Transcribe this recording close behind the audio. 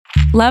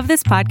Love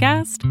this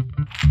podcast?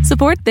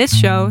 Support this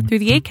show through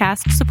the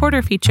Acast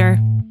supporter feature.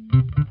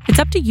 It's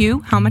up to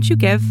you how much you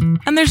give,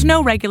 and there's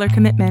no regular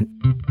commitment.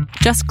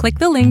 Just click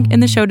the link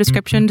in the show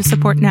description to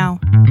support now.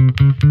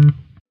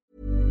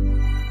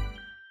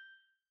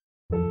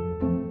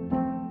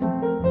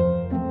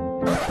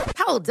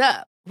 Hold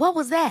up. What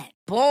was that?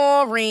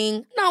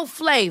 Boring. No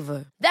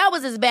flavor. That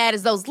was as bad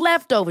as those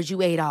leftovers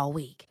you ate all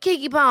week.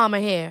 Keke Palmer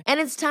here, and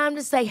it's time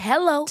to say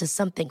hello to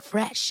something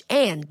fresh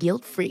and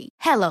guilt-free.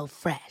 Hello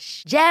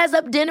Fresh. Jazz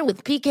up dinner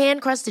with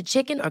pecan-crusted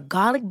chicken or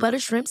garlic butter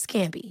shrimp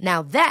scampi.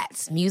 Now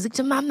that's music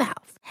to my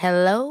mouth.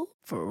 Hello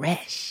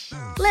Fresh.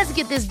 Let's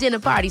get this dinner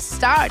party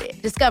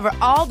started. Discover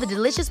all the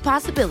delicious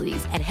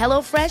possibilities at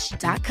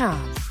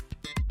hellofresh.com.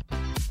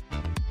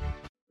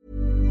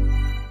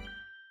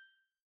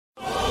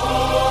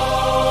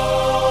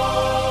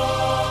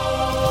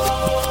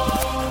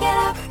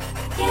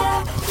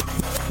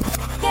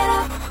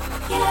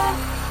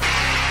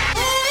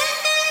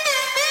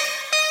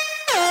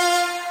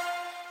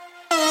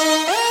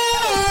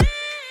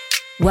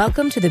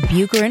 Welcome to the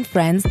Bucher and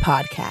Friends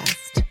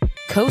podcast,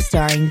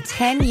 co-starring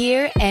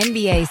 10-year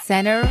NBA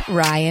center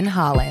Ryan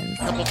Hollins.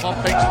 Couple pump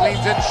fakes,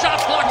 leans in,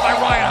 shot blocked by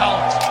Ryan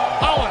Hollins.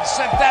 Hollins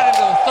sent that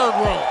into the third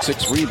row.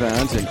 6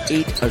 rebounds and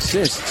 8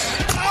 assists.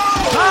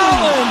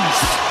 Hollins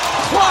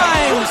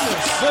climbs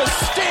the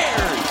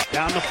stairs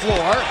down the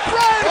floor.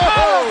 Ryan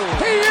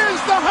Hollins, he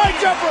is the high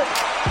jumper.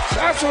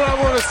 That's what I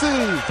want to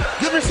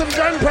see. Give me some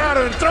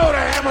gunpowder and throw the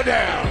hammer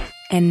down.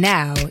 And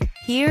now,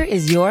 here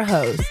is your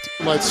host,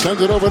 Let's send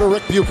it over to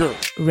Rick Bucher.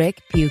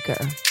 Rick Bucher.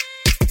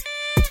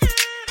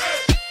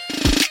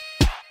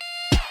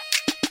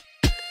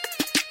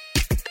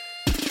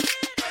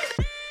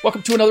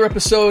 Welcome to another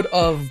episode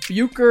of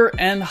Bucher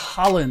and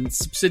Hollins,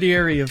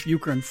 subsidiary of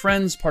Bucher and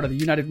Friends, part of the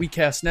United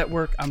WeCast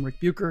Network. I'm Rick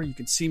Bucher. You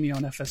can see me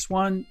on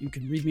FS1. You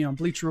can read me on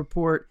Bleacher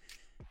Report.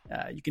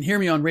 You can hear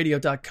me on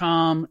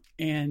radio.com,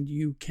 and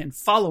you can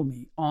follow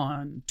me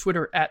on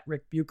Twitter at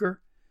Rick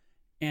Bucher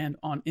and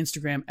on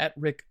Instagram at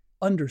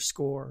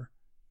Rick_Bucher.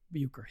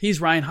 He's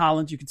Ryan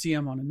Hollins. You can see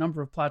him on a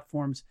number of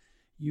platforms.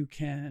 You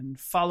can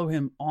follow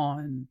him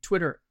on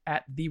Twitter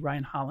at the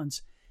Ryan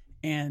Hollins,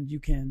 and you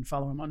can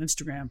follow him on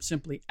Instagram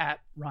simply at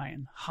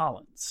Ryan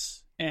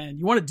Hollins. And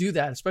you want to do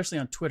that, especially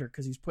on Twitter,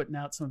 because he's putting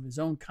out some of his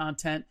own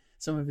content,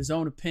 some of his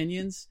own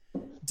opinions,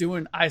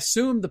 doing, I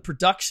assume, the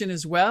production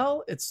as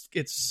well.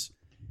 It's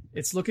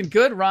looking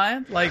good,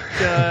 Ryan. Like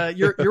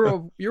you're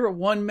a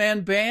one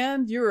man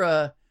band. You're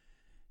a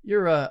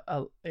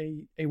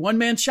one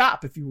man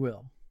shop, if you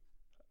will.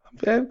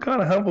 I'm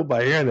kind of humbled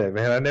by hearing that,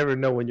 man. I never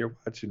know when you're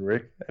watching,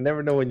 Rick. I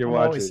never know when you're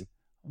watching.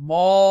 I'm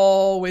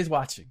always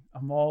watching.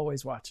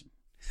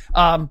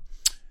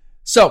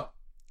 So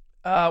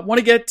want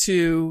to get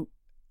to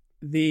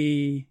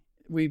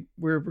we're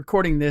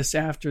recording this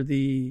after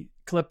the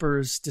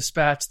Clippers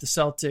dispatched the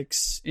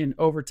Celtics in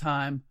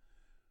overtime.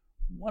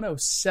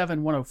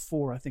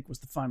 107-104, I think, was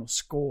the final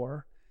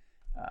score.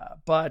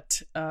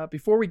 But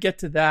before we get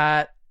to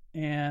that,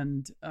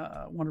 and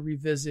I want to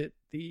revisit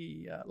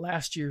the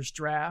last year's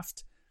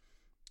draft,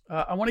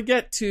 I want to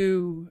get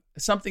to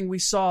something we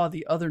saw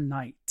the other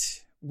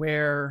night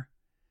where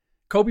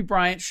Kobe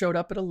Bryant showed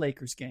up at a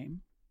Lakers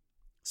game,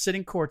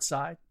 sitting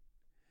courtside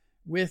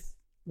with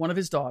one of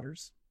his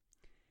daughters,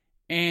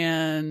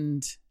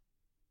 and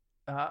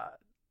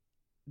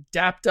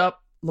dapped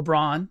up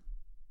LeBron.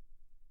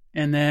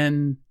 And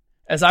then,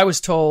 as I was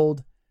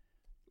told,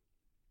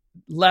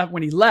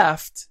 when he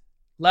left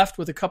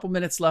with a couple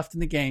minutes left in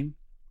the game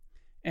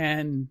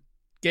and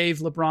gave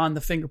LeBron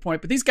the finger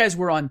point. But these guys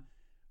were on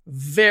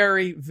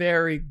very,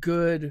 very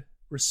good,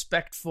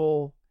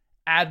 respectful,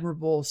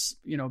 admirable,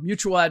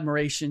 mutual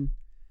admiration,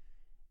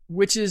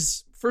 which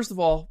is, first of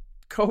all,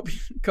 Kobe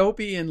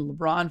and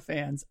LeBron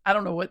fans. I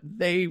don't know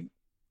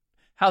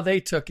how they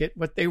took it,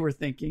 what they were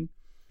thinking,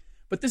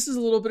 but this is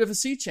a little bit of a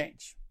sea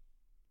change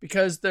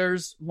because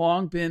there's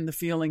long been the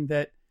feeling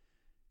that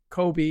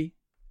Kobe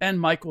and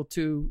Michael,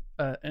 to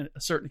a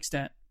certain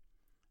extent,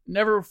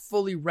 never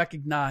fully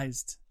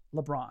recognized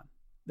LeBron.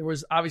 There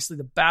was obviously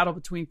the battle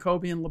between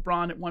Kobe and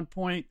LeBron at one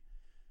point,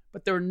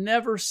 but there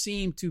never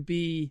seemed to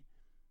be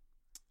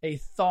a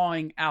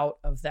thawing out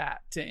of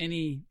that to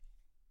any,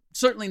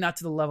 certainly not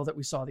to the level that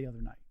we saw the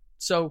other night.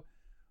 So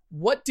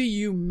what do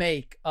you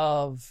make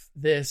of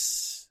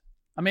this?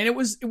 I mean, it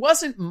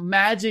wasn't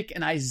Magic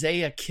and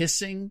Isaiah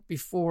kissing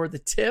before the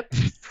tip,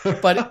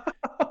 but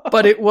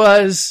it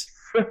was,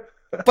 it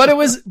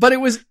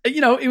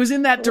was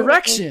in that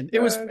direction. It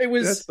was,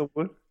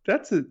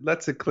 that's a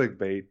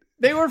clickbait.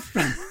 They were,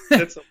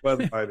 that's a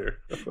one-liner.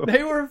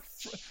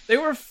 they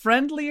were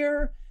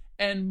friendlier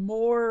and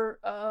more,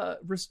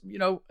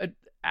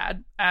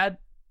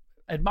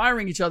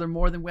 admiring each other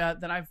more than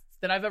I've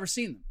ever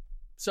seen them.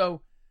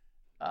 So,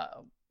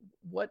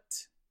 what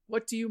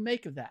do you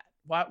make of that?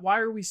 Why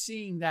are we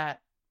seeing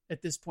that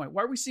at this point?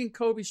 Why are we seeing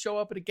Kobe show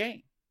up at a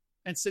game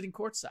and sitting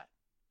courtside?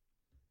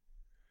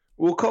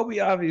 Well, Kobe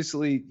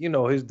obviously,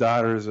 his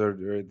daughters are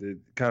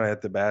kind of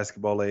at the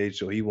basketball age,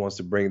 so he wants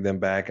to bring them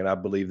back. And I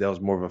believe that was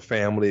more of a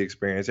family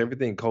experience.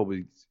 Everything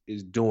Kobe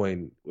is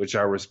doing, which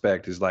I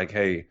respect, is like,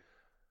 hey,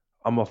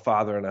 I'm a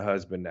father and a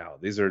husband now.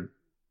 These are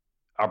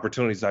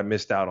opportunities I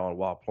missed out on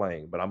while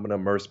playing, but I'm going to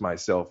immerse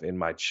myself in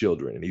my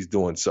children. And he's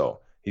doing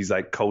so. He's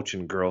like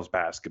coaching girls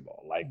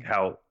basketball. Like,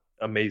 how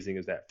amazing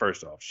is that?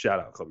 First off, shout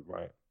out Kobe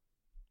Bryant.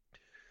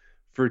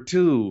 For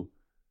two,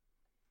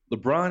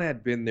 LeBron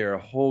had been there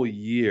a whole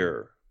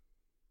year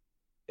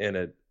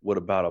and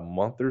about a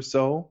month or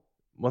so,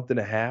 month and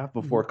a half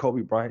before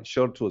Kobe Bryant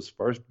showed up to his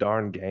first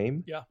darn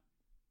game. Yeah.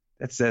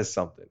 That says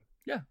something.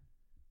 Yeah.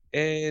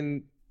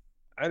 And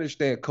I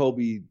understand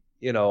Kobe,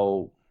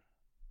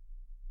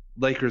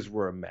 Lakers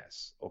were a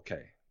mess.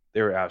 Okay.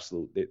 They were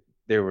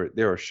they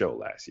were a show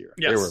last year.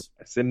 Yes. They were a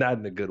mess, and not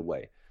in a good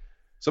way.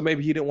 So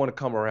maybe he didn't want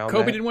to come around.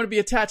 Kobe didn't want to be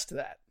attached to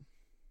that.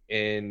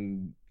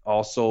 And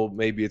also,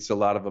 maybe it's a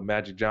lot of a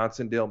Magic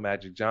Johnson deal.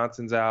 Magic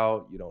Johnson's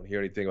out. You don't hear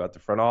anything about the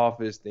front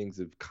office. Things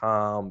have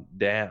calmed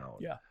down.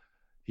 Yeah.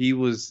 He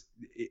was,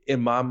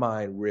 in my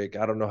mind, Rick,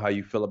 I don't know how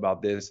you feel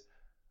about this.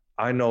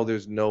 I know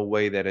there's no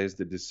way that as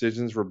the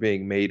decisions were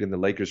being made in the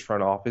Lakers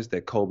front office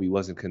that Kobe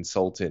wasn't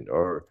consulted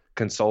or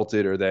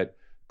that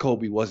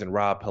Kobe wasn't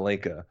Rob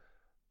Pelinka.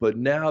 But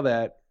now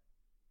that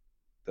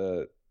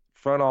the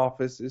front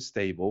office is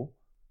stable,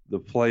 the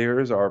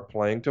players are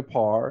playing to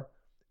par,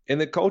 and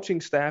the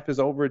coaching staff is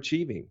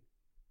overachieving,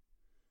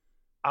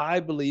 I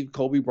believe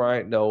Kobe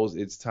Bryant knows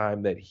it's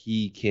time that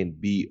he can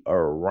be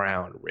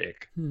around,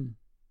 Rick.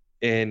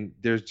 And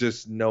there's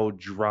just no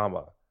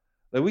drama.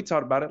 Like we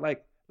talked about it,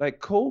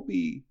 like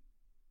Kobe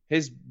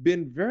has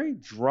been very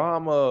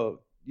drama,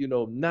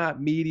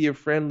 not media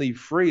friendly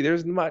free.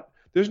 There's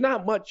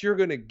not much you're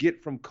gonna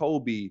get from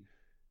Kobe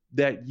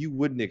that you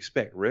wouldn't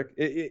expect, Rick.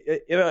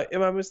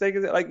 Am I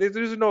mistaken? Like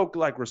there's no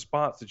like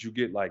response that you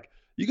get. Like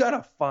you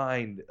gotta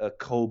find a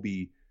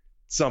Kobe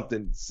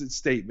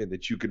statement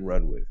that you can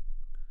run with.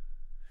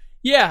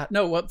 Yeah,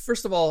 no, well,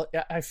 first of all,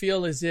 I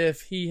feel as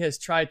if he has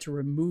tried to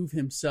remove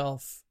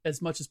himself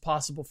as much as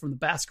possible from the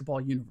basketball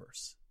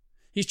universe.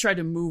 He's tried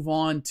to move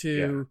on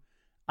to,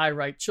 I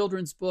write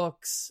children's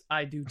books,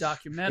 I do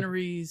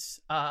documentaries.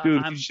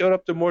 Dude, he showed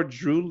up to more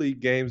Drew League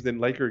games than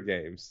Laker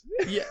games.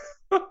 Yeah.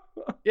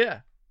 Yeah.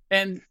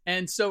 And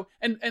so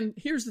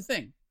here's the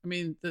thing. I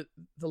mean, the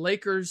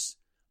Lakers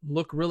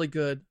look really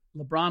good.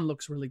 LeBron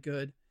looks really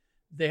good.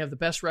 They have the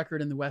best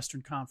record in the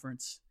Western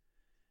Conference.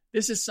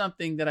 This is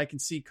something that I can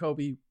see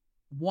Kobe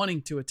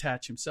wanting to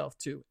attach himself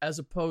to, as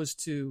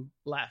opposed to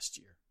last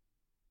year.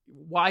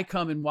 Why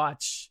come and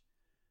watch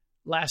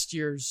last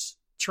year's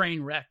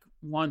train wreck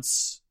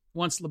once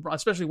LeBron,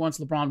 especially once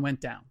LeBron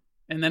went down,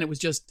 and then it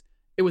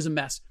was a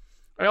mess.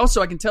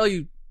 I can tell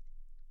you.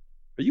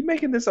 Are you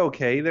making this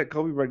okay that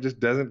Kobe Bryant just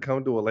doesn't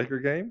come to a Laker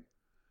game?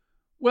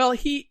 Well,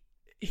 he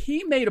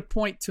made a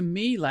point to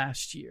me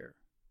last year.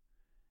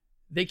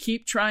 They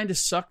keep trying to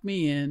suck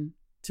me in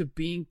to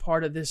being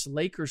part of this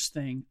Lakers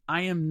thing.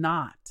 I am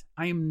not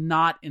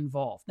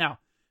involved. Now,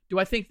 do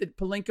I think that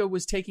Pelinka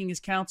was taking his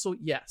counsel?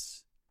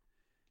 Yes.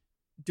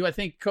 Do I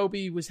think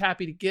Kobe was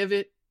happy to give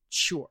it?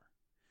 Sure.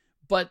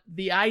 But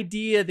the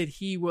idea that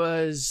he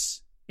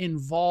was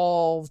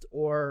involved,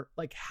 or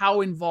like how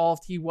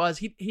involved he was,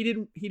 he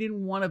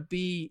didn't want to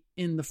be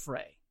in the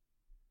fray.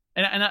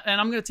 And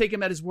I'm going to take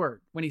him at his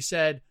word when he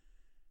said,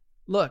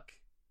 look,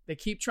 they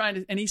keep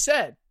trying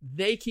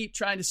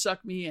to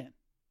suck me in.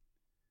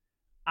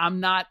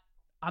 I'm not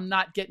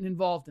getting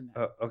involved in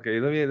that. Okay,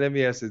 let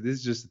me ask you. This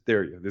is just a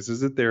theory. This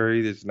is a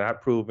theory. It's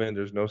not proven.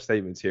 There's no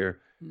statements here.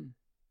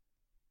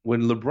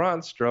 When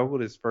LeBron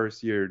struggled his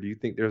first year, do you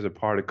think there's a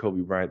part of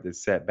Kobe Bryant that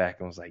sat back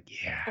and was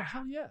like, yeah. Oh,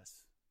 hell yes.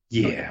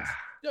 Yeah. Oh,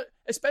 yes.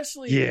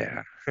 Especially.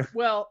 Yeah.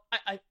 Well,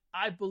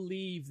 I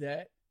believe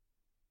that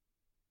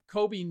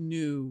Kobe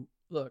knew,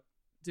 look,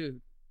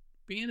 dude,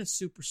 being a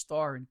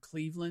superstar in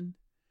Cleveland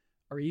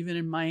or even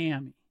in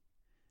Miami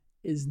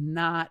is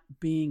not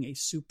being a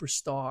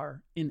superstar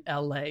in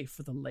LA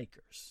for the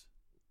Lakers.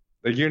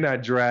 Like, you're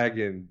not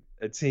dragging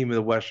a team in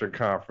the Western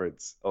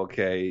Conference,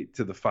 okay,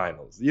 to the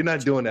finals. You're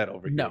not doing that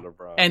over here,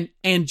 LeBron.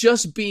 And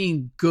just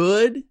being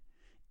good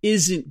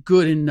isn't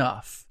good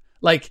enough.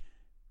 Like,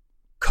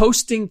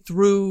 coasting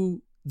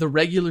through the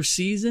regular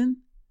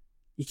season,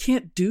 you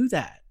can't do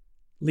that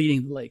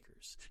leading the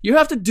Lakers. You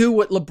have to do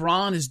what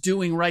LeBron is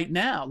doing right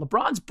now.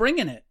 LeBron's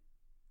bringing it.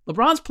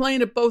 LeBron's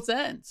playing at both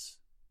ends.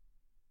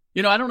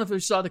 I don't know if you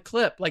saw the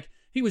clip. Like,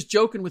 he was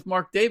joking with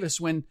Mark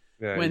Davis when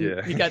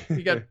he got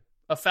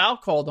a foul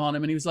called on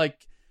him, and he was like,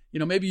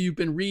 maybe you've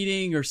been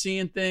reading or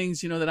seeing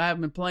things, that I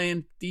haven't been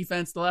playing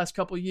defense the last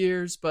couple of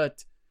years,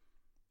 but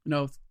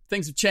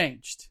things have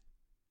changed,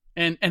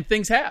 and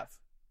things have.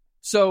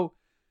 So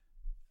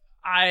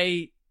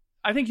I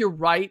think you're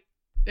right.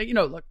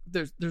 Look,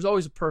 there's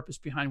always a purpose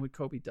behind what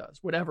Kobe does,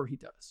 whatever he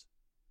does,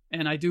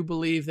 and I do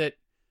believe that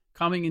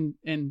coming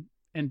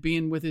and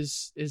being with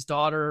his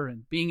daughter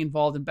and being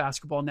involved in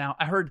basketball now.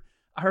 I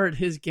heard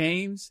his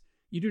games.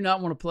 You do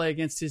not want to play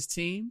against his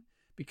team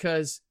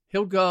because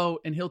he'll go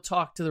and he'll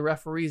talk to the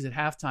referees at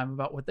halftime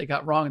about what they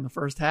got wrong in the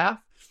first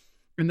half.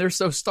 And they're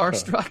so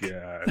starstruck.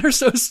 They're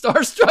so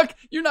starstruck.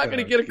 You're not going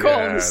to get a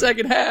call in the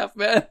second half,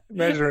 man.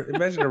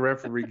 Imagine a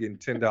referee getting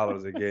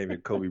 $10 a game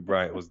and Kobe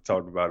Bryant was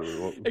talking about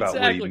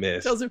what he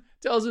missed.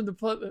 Tells him to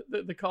put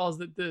the calls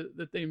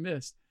that they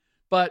missed.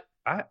 But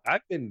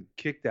I've been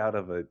kicked out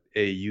of a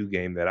AAU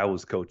game that I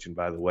was coaching,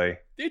 by the way.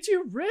 Did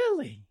you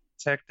really?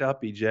 Teched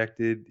up,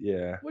 ejected.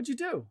 Yeah. What'd you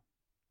do?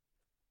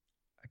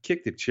 I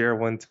kicked a chair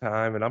one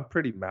time, and I'm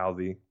pretty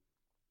mouthy.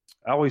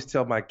 I always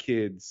tell my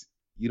kids,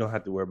 you don't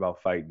have to worry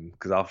about fighting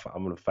because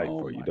I'm going to fight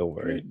for you. Don't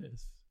worry.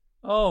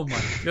 Oh,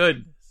 my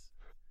goodness.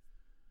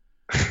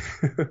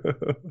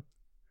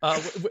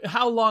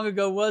 How long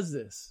ago was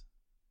this?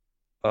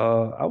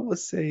 I would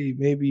say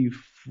maybe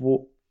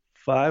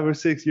 5 or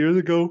 6 years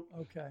ago.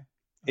 Okay.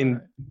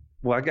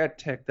 Well, I got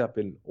teched up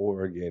in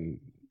Oregon,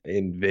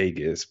 in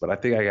Vegas, but I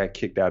think I got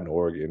kicked out in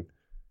Oregon.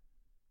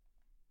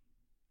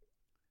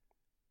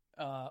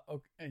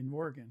 Okay, in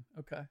Oregon.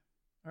 Okay.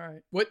 All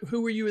right.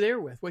 Who were you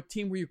there with? What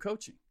team were you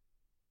coaching?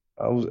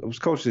 I was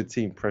coaching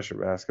team pressure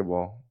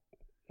basketball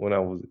when I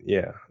was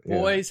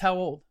Boys, how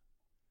old?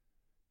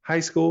 High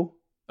school.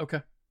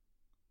 Okay.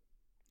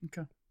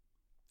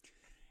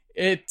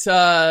 It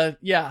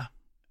yeah.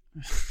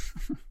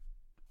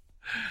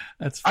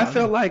 That's funny. I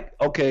felt like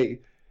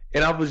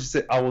and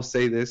I will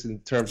say this in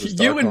terms of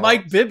you and calls.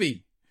 Mike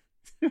Bibby.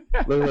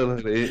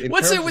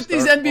 What's it with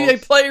these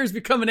NBA players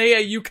becoming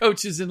AAU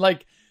coaches and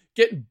like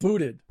getting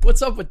booted?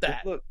 What's up with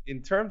that? Look,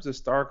 in terms of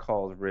star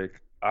calls,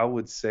 Rick, I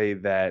would say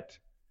that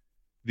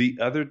the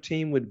other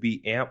team would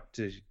be amped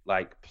to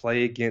like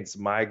play against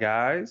my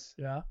guys.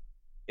 Yeah.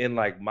 And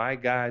like my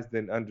guys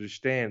didn't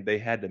understand they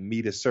had to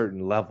meet a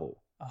certain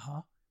level.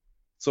 Uh-huh.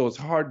 So it's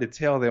hard to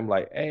tell them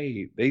like,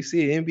 hey, they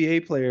see an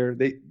NBA player,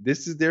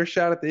 this is their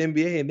shot at the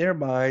NBA in their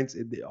minds,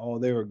 and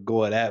they were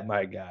going at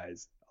my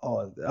guys.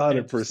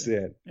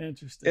 100%.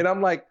 Interesting. And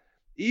I'm like,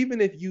 even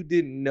if you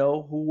didn't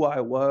know who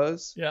I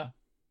was, yeah,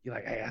 you're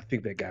like, hey, I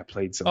think that guy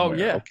played somewhere. Oh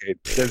yeah, okay,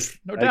 that's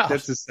no doubt.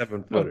 That's a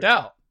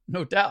 7-footer.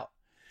 No doubt.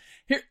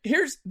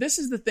 This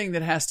is the thing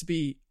that has to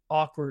be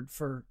awkward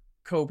for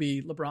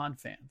Kobe LeBron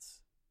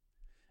fans,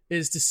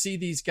 is to see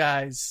these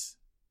guys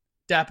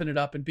dapping it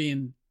up and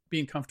being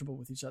comfortable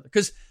with each other.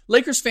 Because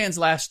Lakers fans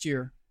last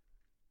year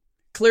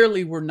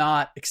clearly were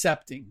not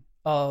accepting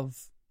of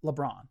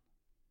LeBron.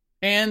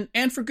 And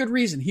for good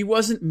reason. He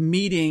wasn't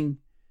meeting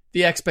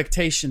the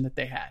expectation that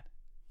they had.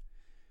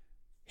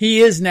 He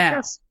is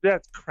now.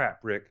 That's crap,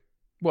 Rick.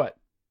 What?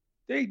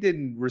 They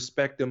didn't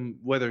respect him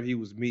whether he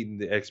was meeting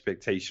the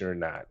expectation or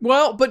not.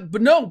 Well, but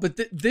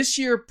this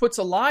year puts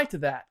a lie to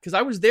that, because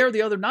I was there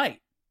the other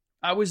night.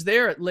 I was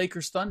there at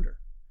Lakers Thunder,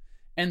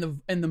 and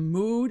the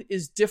mood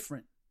is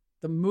different.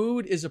 The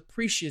mood is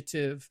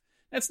appreciative.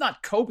 That's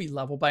not Kobe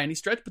level by any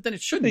stretch, but then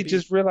it shouldn't be. They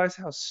just realized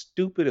how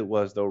stupid it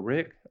was, though,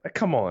 Rick. Like,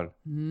 come on.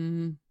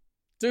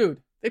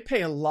 Dude, they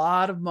pay a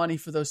lot of money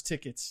for those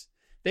tickets.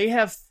 They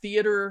have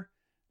theater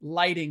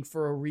lighting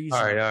for a reason.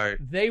 All right.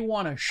 They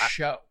want a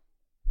show.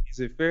 Is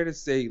it fair to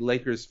say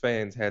Lakers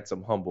fans had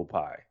some humble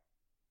pie?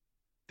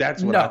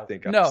 That's what I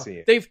think I'm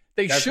seeing.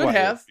 They should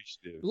have.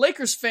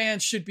 Lakers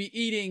fans should be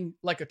eating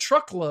like a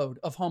truckload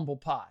of humble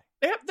pie.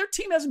 Their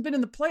team hasn't been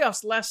in the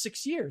playoffs the last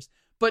 6 years.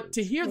 But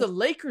to hear the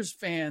Lakers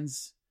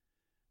fans,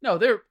 no,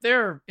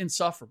 they're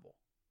insufferable.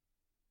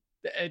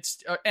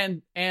 It's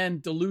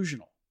and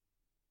delusional.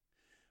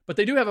 But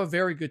they do have a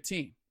very good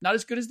team. Not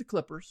as good as the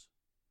Clippers,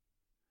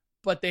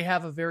 but they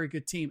have a very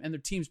good team, and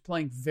their team's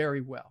playing very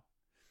well.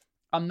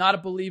 I'm not a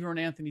believer in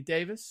Anthony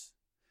Davis.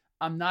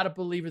 I'm not a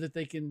believer that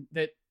they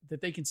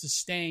can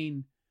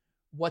sustain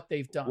what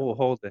they've done. Well,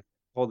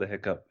 hold the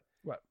heck up.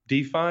 What?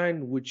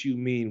 Define what you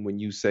mean when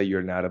you say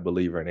you're not a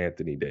believer in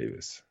Anthony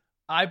Davis.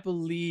 I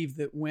believe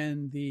that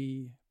when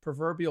the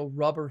proverbial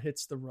rubber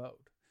hits the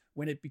road,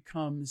 when it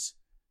becomes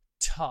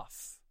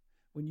tough,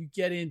 when you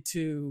get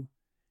into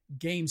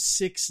game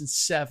 6 and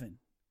 7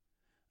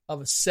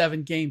 of a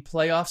 7-game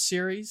playoff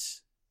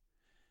series,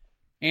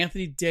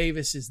 Anthony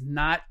Davis is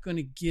not going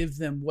to give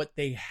them what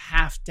they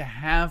have to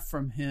have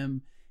from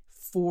him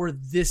for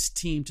this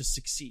team to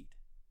succeed.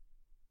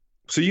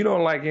 So you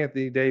don't like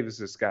Anthony Davis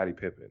as Scottie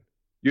Pippen?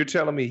 You're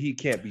telling me he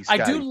can't be Scottie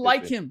Pippen? I do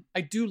like him.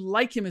 I do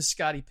like him as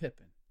Scottie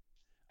Pippen.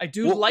 I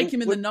do like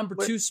him in the number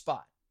 2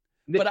 spot.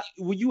 But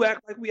will you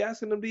act like we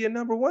asking him to be a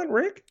number 1,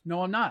 Rick?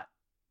 No, I'm not.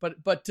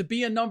 But to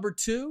be a number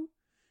 2,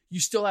 you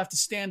still have to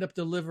stand up,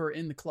 deliver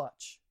in the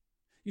clutch.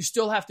 You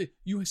still have to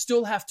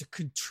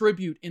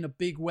contribute in a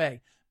big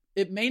way.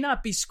 It may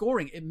not be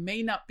scoring. It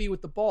may not be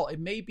with the ball. It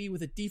may be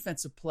with a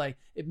defensive play.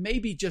 It may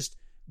be just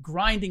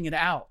grinding it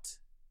out.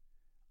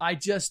 I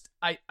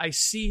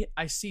see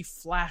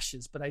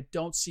flashes, but I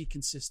don't see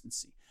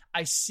consistency.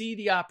 I see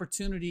the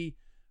opportunity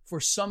for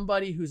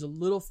somebody who's a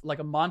little like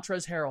a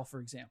Montrezl Harrell, for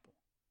example,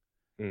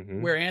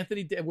 where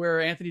Anthony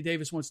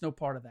Davis wants no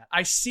part of that.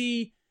 I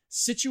see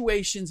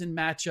situations and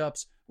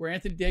matchups where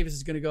Anthony Davis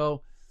is going to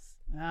go,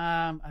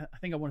 I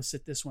think I want to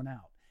sit this one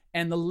out.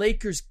 And the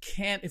Lakers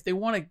can't, if they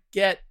want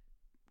to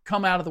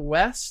come out of the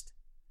West,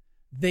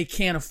 they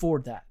can't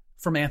afford that.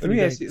 from Anthony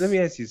Davis. Let me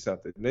ask you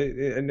something.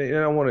 And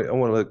I want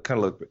to kind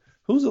of look.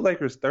 Who's the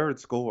Lakers' third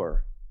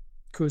scorer?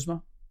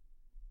 Kuzma.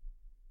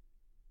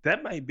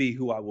 That might be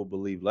who I will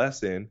believe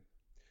less in.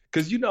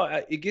 Because,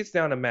 it gets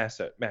down to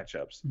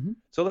matchups. Mm-hmm.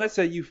 So let's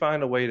say you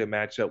find a way to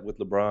match up with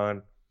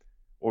LeBron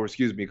or,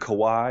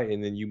 Kawhi,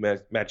 and then you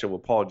match up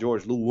with Paul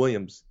George. Lou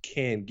Williams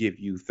can give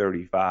you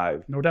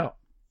 35. No doubt.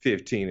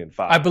 15 and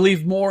 5. I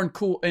believe more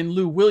in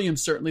Lou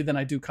Williams certainly than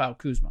I do Kyle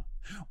Kuzma.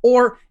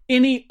 Or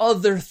any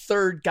other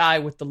third guy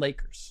with the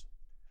Lakers.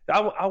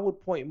 I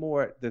would point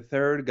more at the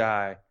third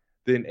guy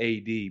than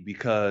AD,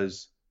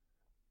 because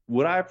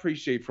what I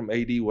appreciate from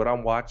AD, what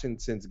I'm watching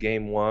since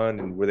game one,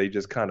 and where they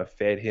just kind of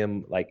fed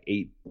him like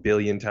 8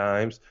 billion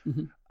times,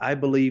 mm-hmm. I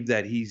believe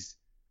that he's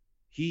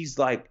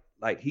like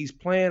he's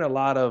playing a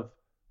lot of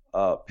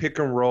pick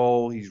and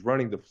roll. He's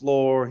running the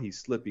floor. He's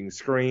slipping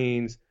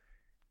screens.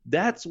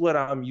 That's what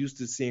I'm used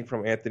to seeing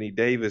from Anthony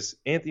Davis.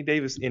 Anthony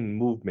Davis in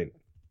movement,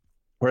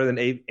 rather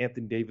than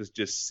Anthony Davis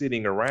just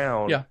sitting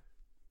around. Yeah.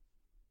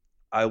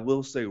 I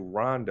will say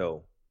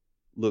Rondo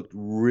looked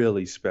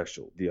really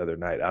special the other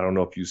night. I don't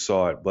know if you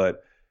saw it,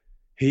 but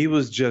he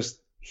just,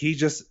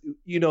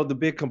 the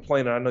big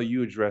complaint, and I know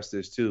you addressed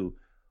this too,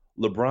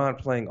 LeBron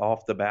playing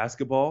off the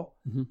basketball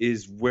mm-hmm.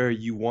 is where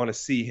you want to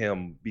see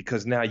him,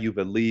 because now you've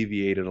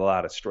alleviated a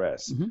lot of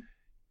stress. Mm-hmm.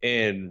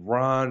 And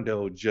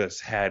Rondo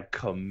just had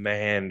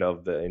command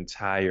of the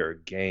entire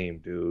game,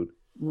 dude.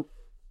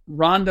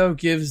 Rondo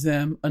gives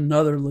them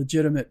another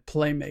legitimate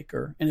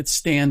playmaker, and it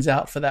stands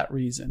out for that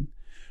reason.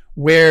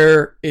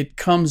 Where it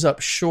comes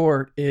up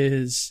short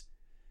is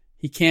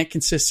he can't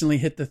consistently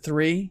hit the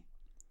three,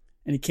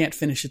 and he can't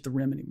finish at the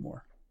rim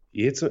anymore.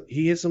 He hit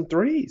some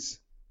threes.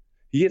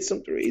 He hit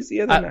some threes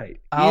the other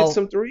night. He hit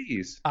some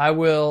threes.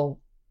 I'll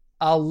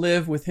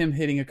live with him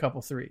hitting a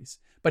couple threes.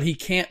 But he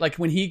can't, like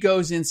when he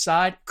goes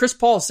inside, Chris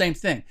Paul, same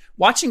thing.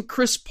 Watching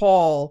Chris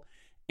Paul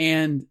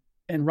and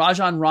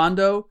Rajon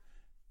Rondo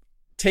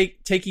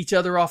take each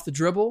other off the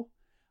dribble,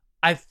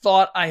 I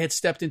thought I had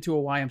stepped into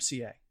a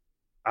YMCA.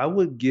 I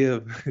would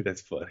give, that's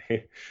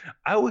funny.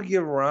 I would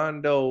give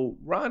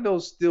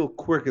Rondo's still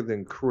quicker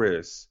than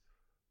Chris,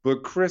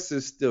 but Chris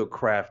is still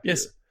craftier.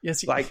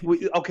 Yes.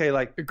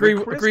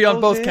 Agree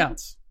on both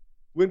counts.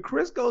 When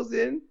Chris goes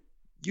in,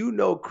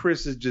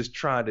 Chris is just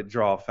trying to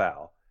draw a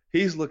foul.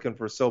 He's looking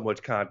for so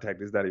much contact.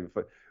 It's not even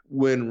fun.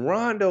 When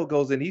Rondo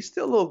goes in, he's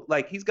still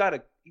like he got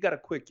to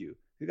quick you.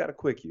 He got to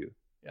quick you.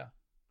 Yeah.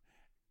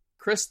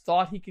 Chris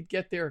thought he could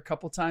get there a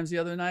couple times the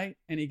other night,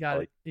 and he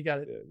got it. He got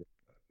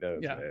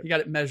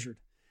it measured.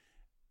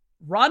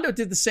 Rondo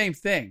did the same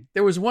thing.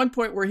 There was one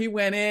point where he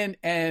went in,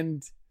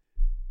 and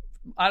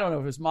I don't know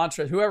if it was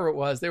Montrezl, whoever it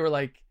was, they were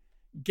like,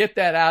 "Get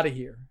that out of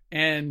here!"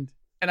 And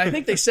I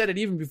think they said it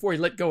even before he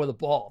let go of the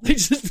ball. They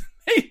just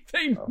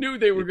they knew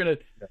they were gonna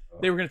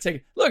take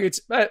it. Look, it's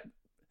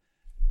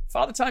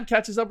Father Time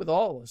catches up with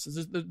all of us.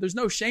 There's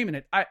no shame in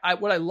it.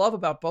 What I love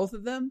about both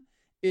of them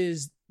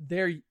is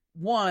they're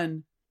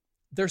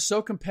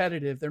so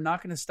competitive. They're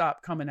not going to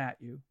stop coming at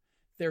you.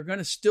 They're going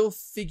to still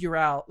figure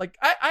out. Like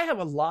I have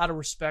a lot of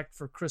respect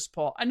for Chris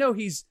Paul. I know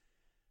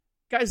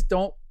guys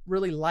don't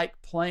really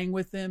like playing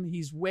with him.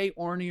 He's way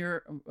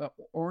ornerier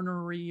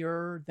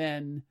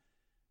than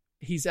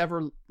he's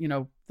ever,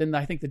 than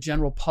I think the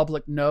general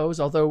public knows.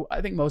 Although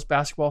I think most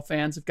basketball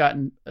fans have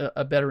gotten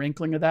a better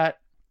inkling of that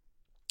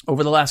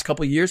over the last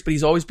couple of years. But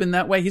he's always been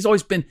that way. There's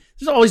always been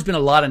a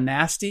lot of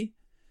nasty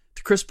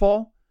to Chris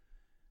Paul.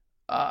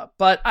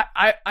 But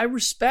I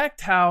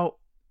respect how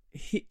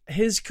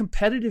his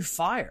competitive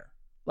fire,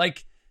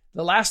 like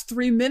the last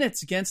 3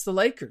 minutes against the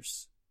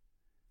Lakers,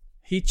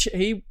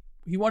 he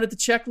wanted to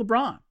check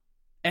LeBron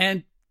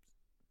and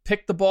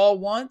picked the ball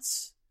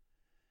once,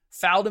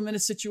 fouled him in a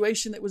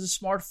situation that was a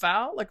smart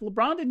foul. Like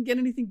LeBron didn't get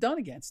anything done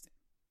against him.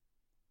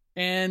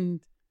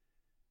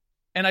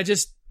 And I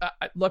just,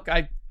 I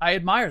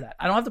admire that.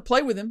 I don't have to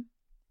play with him,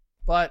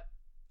 but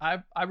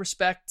I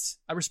respect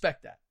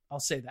that. I'll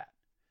say that.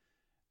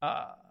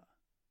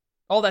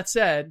 All that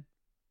said,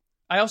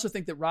 I also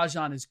think that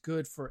Rajon is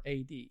good for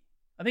AD.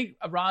 I think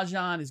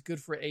Rajon is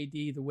good for AD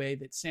the way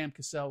that Sam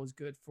Cassell was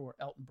good for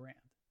Elton Brand.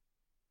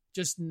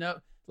 Just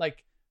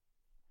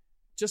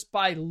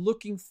by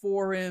looking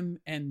for him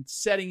and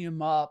setting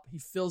him up, he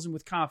fills him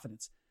with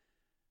confidence.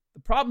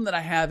 The problem that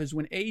I have is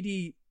when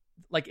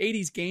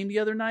AD's game the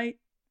other night,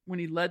 when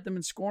he led them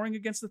in scoring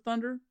against the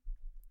Thunder,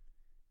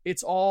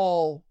 it's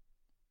all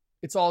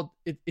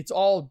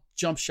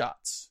jump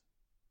shots.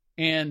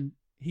 And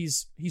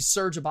he's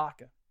Serge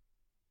Ibaka.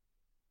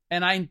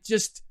 And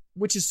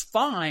which is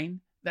fine.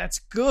 That's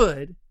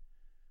good.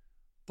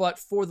 But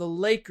for the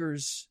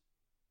Lakers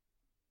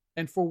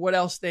and for what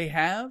else they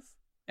have,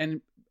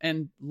 and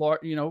in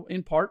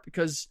part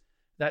because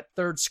that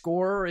third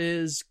scorer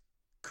is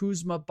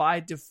Kuzma by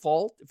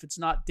default, if it's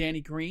not Danny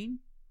Green,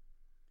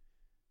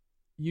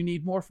 you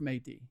need more from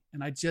AD.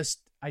 And I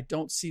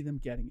don't see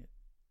them getting it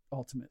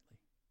ultimately.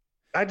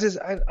 I'll say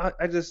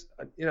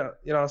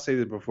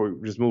this before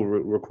we just move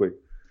real quick.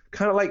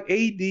 Kind of like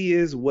AD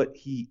is what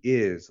he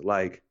is.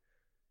 Like,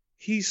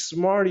 he's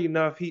smart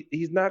enough.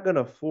 He's not going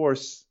to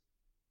force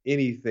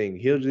anything.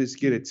 He'll just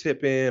get a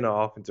tip in, an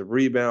offensive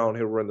rebound.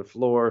 He'll run the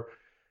floor.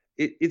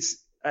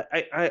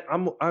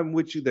 I'm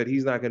with you that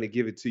he's not going to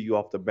give it to you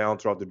off the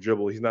bounce or off the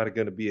dribble. He's not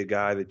going to be a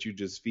guy that you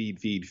just feed.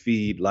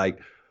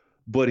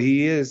 But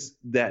he is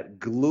that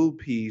glue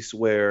piece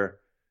where,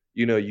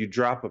 you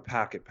drop a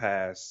pocket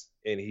pass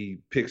and he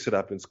picks it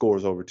up and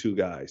scores over two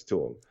guys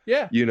to him.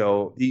 Yeah.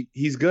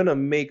 He's going to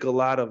make a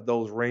lot of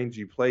those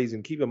rangy plays.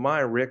 And keep in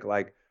mind, Rick,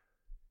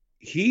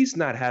 he's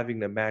not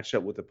having to match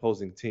up with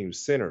opposing team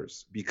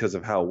centers because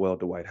of how well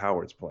Dwight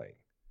Howard's playing.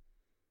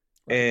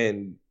 Right.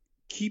 And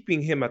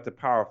keeping him at the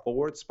power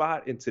forward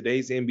spot in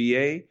today's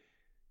NBA,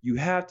 you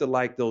have to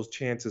like those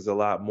chances a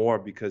lot more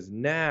because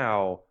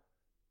now,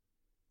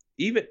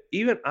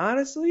 even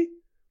honestly,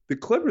 the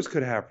Clippers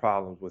could have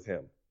problems with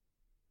him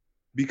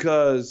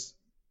because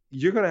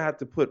you're going to have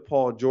to put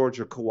Paul George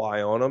or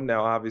Kawhi on him.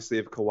 Now, obviously,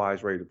 if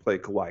Kawhi's ready to play,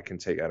 Kawhi can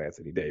take out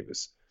Anthony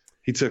Davis.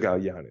 He took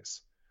out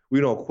Giannis.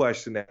 We don't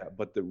question that.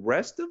 But the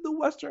rest of the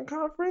Western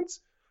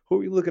Conference, who are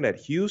we looking at?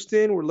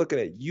 Houston. We're looking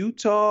at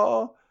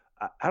Utah.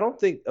 I don't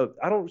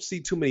see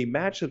too many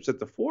matchups at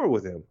the 4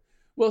 with him.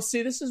 Well,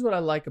 see, this is what I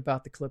like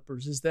about the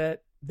Clippers is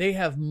that they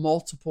have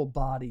multiple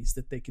bodies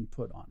that they can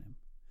put on him.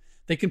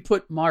 They can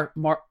put Mo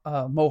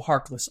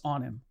Harkless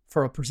on him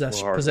for a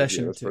possession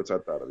or two. That's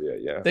what I thought of.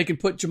 Yeah. They can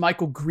put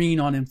JaMychal Green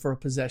on him for a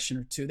possession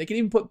or two. They can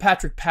even put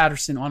Patrick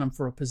Patterson on him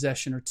for a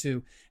possession or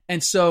two.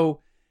 And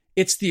so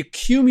it's the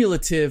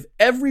accumulative.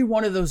 Every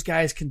one of those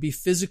guys can be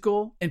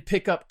physical and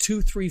pick up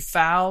 2-3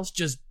 fouls,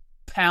 just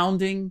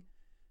pounding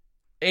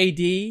AD.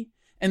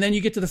 And then you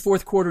get to the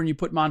fourth quarter and you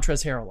put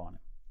Montrezl Harrell on him.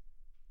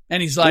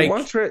 And he's like,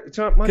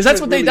 because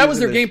that's what that was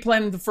their game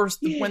plan in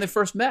when they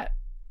first met.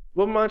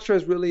 Well,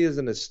 Montrezl really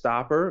isn't a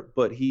stopper,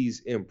 but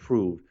he's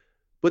improved.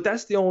 But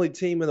that's the only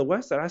team in the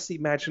West that I see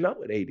matching up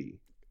with AD.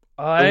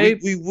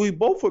 We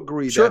both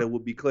agree that it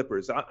would be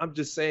Clippers. I'm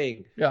just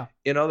saying,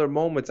 in other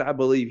moments, I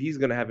believe he's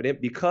going to have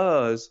it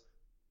because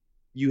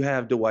you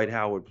have Dwight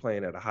Howard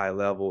playing at a high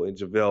level and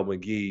JaVale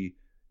McGee.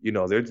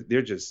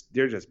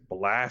 They're just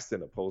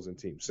blasting opposing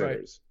team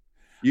centers.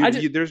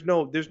 Right. There's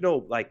no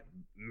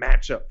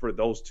matchup for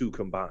those two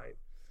combined.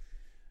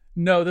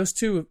 No, those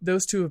two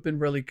have been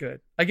really good.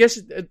 I guess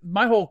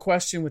my whole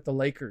question with the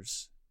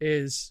Lakers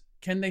is,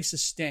 can they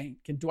sustain?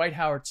 Can Dwight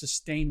Howard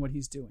sustain what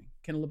he's doing?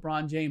 Can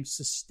LeBron James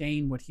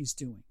sustain what he's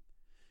doing?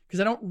 Because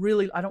I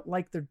don't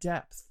like their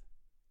depth.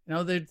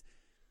 They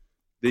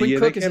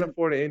can't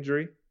afford an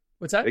injury.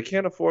 What's that? They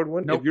can't afford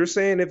one. Nope. If you're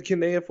saying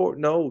can they afford?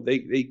 No,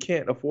 they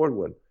can't afford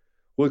one.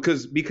 Well,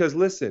 because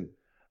listen,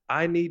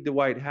 I need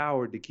Dwight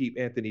Howard to keep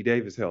Anthony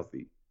Davis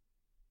healthy.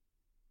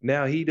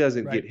 Now he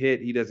doesn't get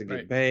hit. He doesn't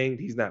get banged.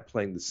 He's not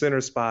playing the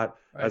center spot.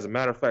 Right. As a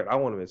matter of fact, I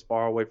want him as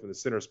far away from the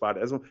center spot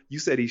as well. You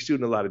said he's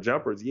shooting a lot of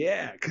jumpers.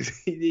 Yeah, because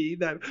he's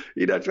not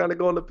trying to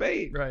go in the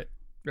paint.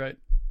 Right.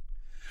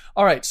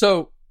 All right.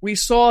 So we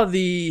saw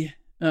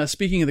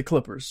speaking of the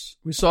Clippers,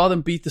 we saw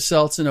them beat the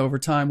Celtics in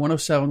overtime,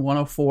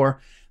 107-104.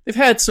 They've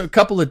had a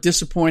couple of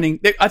disappointing.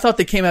 I thought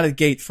they came out of the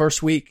gate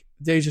first week.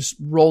 They just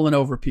rolling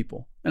over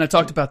people. And I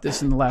talked about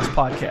this in the last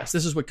podcast.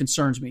 This is what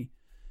concerns me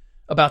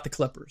about the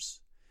Clippers.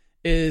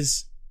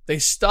 Is they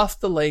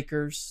stuffed the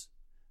Lakers,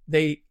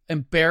 they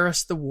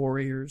embarrassed the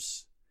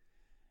Warriors,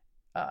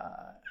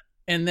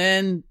 and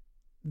then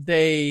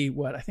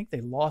I think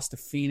they lost to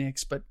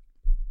Phoenix, but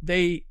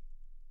they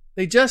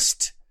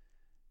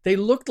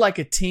looked like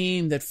a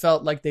team that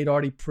felt like they'd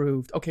already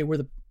proved, okay, we're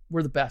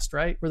the best,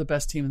 right? We're the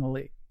best team in the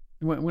league.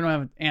 We don't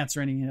have to answer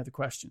any other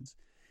questions.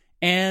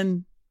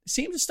 And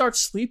seemed to start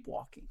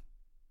sleepwalking.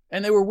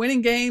 And they were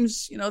winning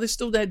games, they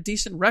still had a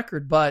decent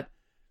record, but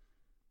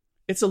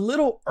it's a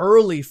little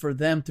early for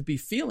them to be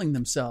feeling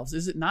themselves,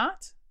 is it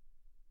not?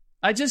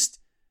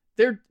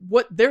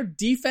 Their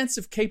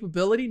defensive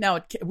capability.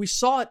 Now we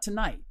saw it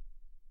tonight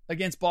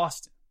against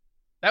Boston.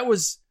 That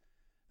was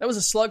a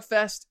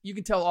slugfest. You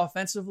can tell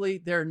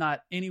offensively they're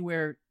not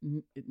anywhere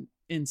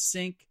in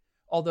sync.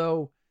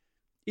 Although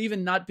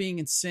even not being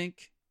in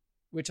sync,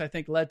 which I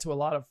think led to a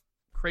lot of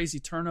crazy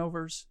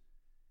turnovers,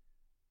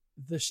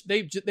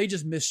 they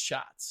just missed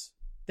shots.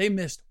 They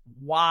missed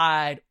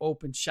wide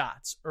open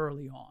shots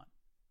early on.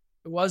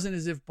 It wasn't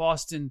as if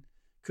Boston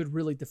could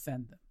really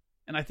defend them.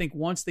 And I think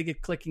once they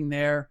get clicking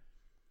there,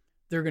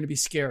 they're going to be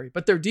scary.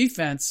 But their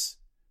defense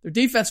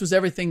was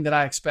everything that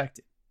I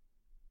expected.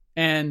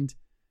 And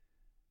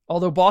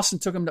although Boston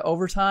took them to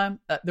overtime,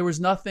 there was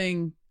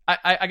nothing.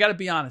 I got to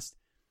be honest.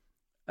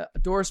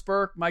 Doris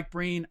Burke, Mike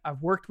Breen,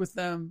 I've worked with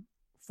them,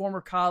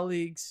 former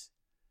colleagues,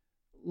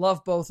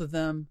 love both of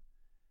them.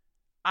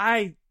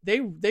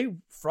 They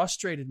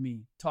frustrated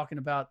me talking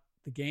about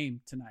the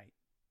game tonight.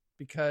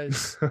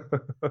 Because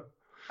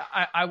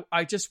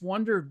I just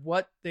wondered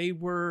what they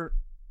were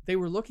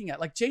looking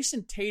at. Like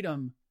Jason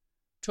Tatum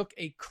took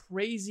a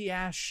crazy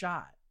ass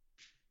shot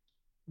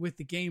with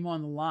the game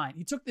on the line.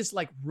 He took this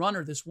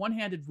runner, this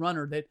one-handed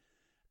runner that,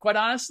 quite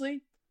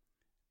honestly,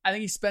 I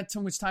think he spent too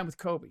much time with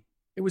Kobe.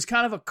 It was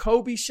kind of a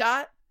Kobe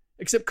shot,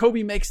 except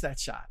Kobe makes that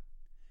shot.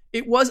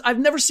 I've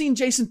never seen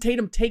Jason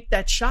Tatum take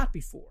that shot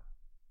before.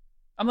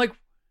 I'm like,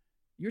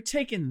 you're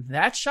taking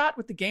that shot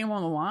with the game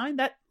on the line.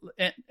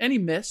 And he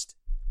missed.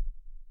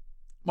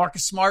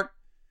 Marcus Smart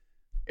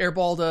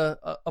airballed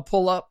a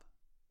pull up,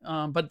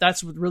 but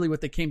that's really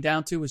what they came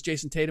down to, was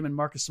Jason Tatum and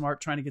Marcus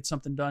Smart trying to get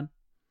something done.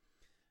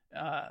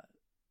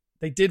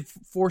 They did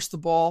force the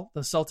ball,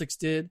 the Celtics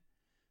did,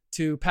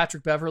 to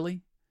Patrick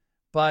Beverley,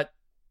 but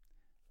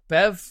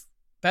Bev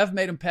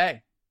made him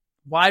pay.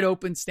 Wide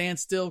open,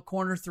 standstill,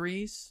 corner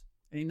threes,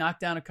 and he knocked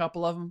down a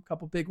couple of them, a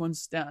couple big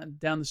ones down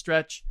the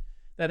stretch.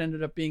 That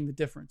ended up being the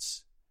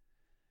difference.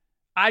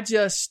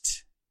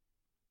 The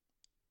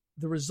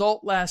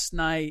result last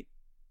night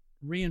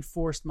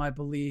reinforced my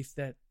belief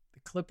that the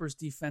Clippers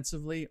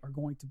defensively are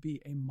going to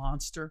be a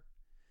monster.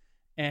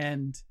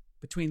 And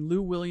between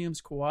Lou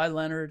Williams, Kawhi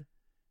Leonard,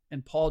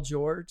 and Paul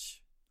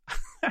George,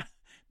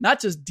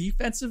 not just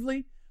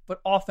defensively,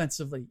 but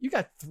offensively, you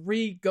got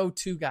 3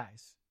 go-to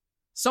guys.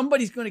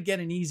 Somebody's going to get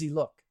an easy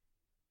look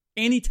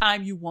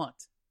anytime you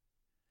want.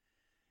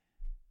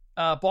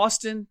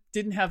 Boston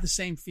didn't have the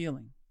same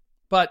feeling.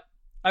 But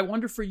I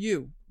wonder for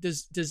you,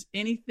 does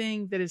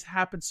anything that has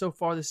happened so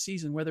far this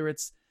season, whether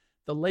it's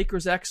the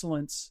Lakers'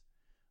 excellence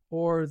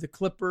or the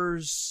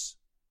Clippers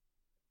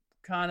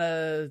kind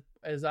of,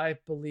 as I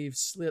believe,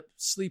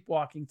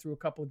 sleepwalking through a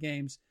couple of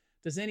games,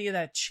 does any of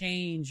that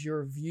change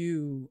your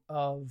view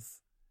of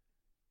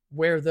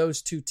where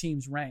those two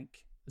teams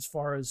rank as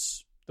far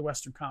as the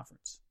Western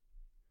Conference?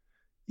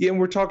 Yeah, and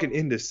we're talking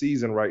end of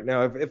season right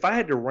now. If I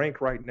had to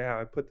rank right now,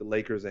 I'd put the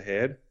Lakers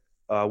ahead.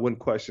 I wouldn't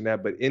question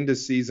that. But end of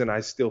season,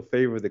 I still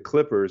favor the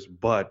Clippers.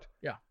 But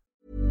yeah.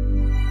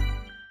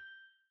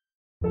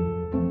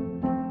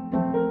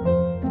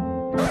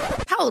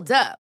 Hold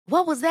up.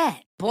 What was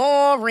that?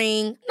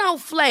 Boring. No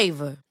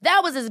flavor.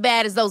 That was as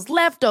bad as those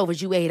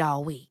leftovers you ate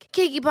all week.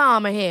 Keke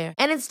Palmer here.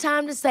 And it's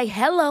time to say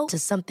hello to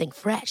something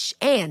fresh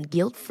and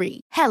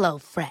guilt-free. Hello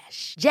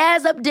Fresh.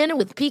 Jazz up dinner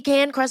with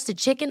pecan-crusted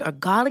chicken or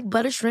garlic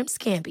butter shrimp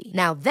scampi.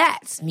 Now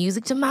that's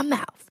music to my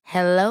mouth.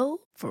 Hello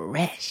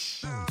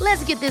Fresh.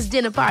 Let's get this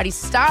dinner party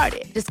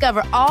started.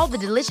 Discover all the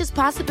delicious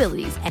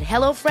possibilities at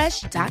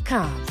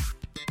HelloFresh.com.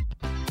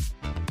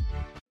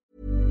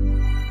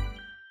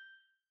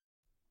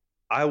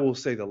 I will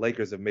say the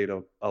Lakers have made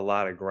a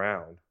lot of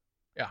ground.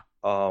 Yeah.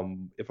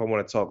 If I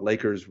want to talk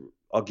Lakers,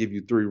 I'll give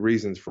you 3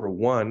 reasons. For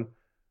one,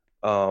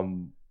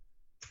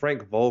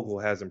 Frank Vogel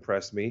has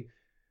impressed me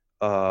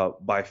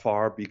by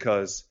far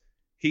because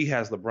he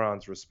has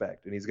LeBron's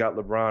respect. And he's got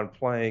LeBron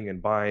playing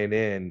and buying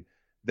in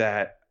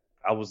that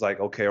I was like,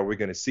 okay, are we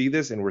going to see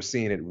this? And we're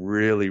seeing it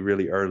really,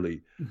 really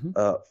early. Mm-hmm.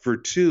 For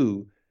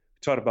 2,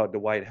 talked about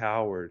Dwight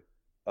Howard,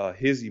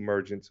 his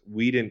emergence.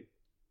 We didn't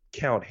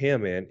count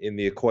him in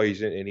the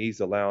equation, and he's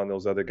allowing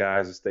those other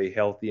guys to stay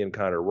healthy and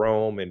kind of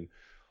roam. And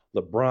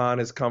LeBron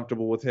is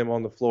comfortable with him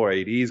on the floor.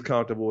 AD's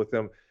comfortable with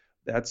him.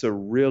 That's a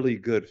really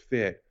good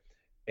fit.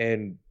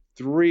 And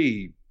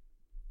 3,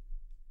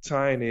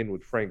 tying in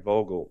with Frank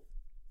Vogel,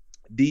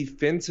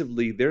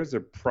 defensively, there's a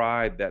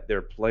pride that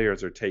their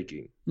players are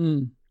taking.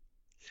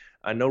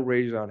 I know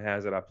Rajon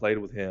has it. I played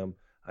with him.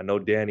 I know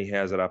Danny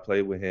has it. I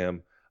played with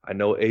him. I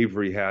know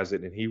Avery has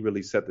it, and he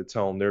really set the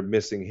tone. They're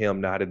missing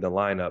him, not in the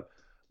lineup.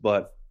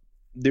 But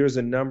there's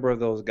a number of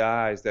those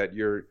guys that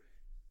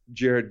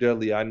Jared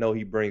Dudley, I know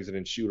he brings it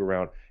in shoot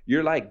around.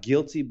 You're like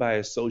guilty by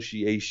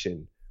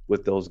association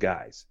with those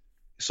guys.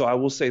 So I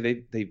will say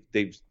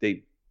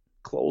they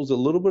closed a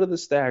little bit of the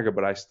stagger,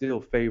 but I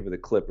still favor the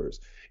Clippers.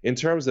 In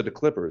terms of the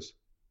Clippers,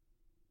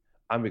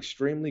 I'm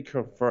extremely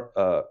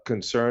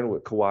concerned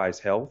with Kawhi's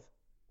health.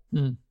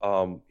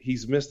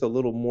 He's missed a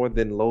little more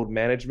than load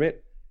management.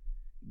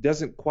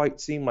 Doesn't quite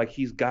seem like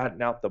he's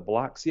gotten out the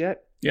blocks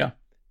yet. Yeah.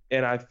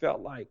 And I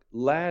felt like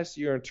last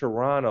year in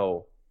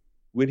Toronto,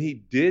 when he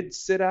did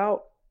sit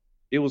out,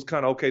 it was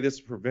kind of, okay, this is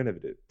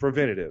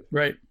preventative.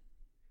 Right.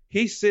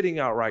 He's sitting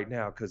out right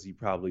now because he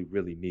probably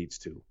really needs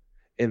to.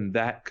 And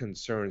that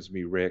concerns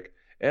me, Rick.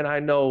 And I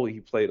know he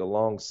played a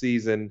long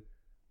season,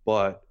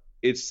 but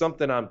it's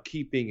something I'm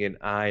keeping an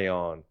eye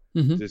on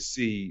to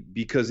see,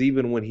 because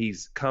even when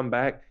he's come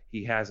back,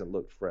 he hasn't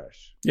looked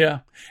fresh. Yeah.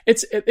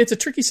 It's a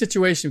tricky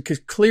situation because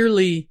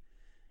clearly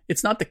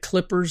it's not the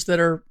Clippers that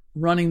are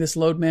running this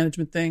load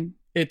management thing.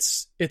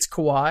 It's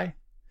Kawhi.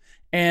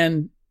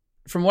 And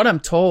from what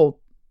I'm told,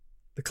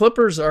 the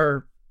Clippers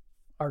are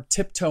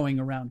tiptoeing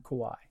around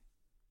Kawhi.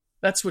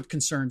 That's what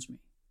concerns me,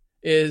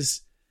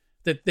 is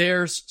that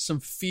there's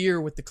some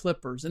fear with the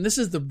Clippers. And this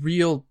is the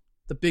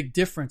big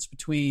difference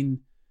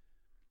between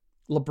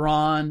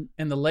LeBron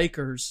and the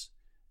Lakers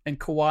and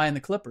Kawhi and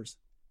the Clippers.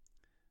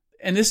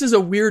 And this is a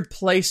weird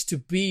place to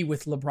be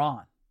with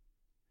LeBron.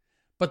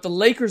 But the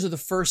Lakers are the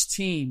first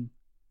team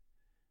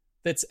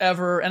that's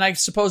ever, and I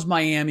suppose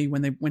Miami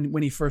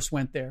when he first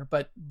went there,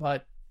 but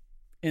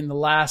in the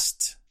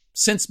last,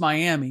 since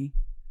Miami,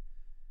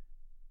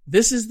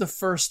 this is the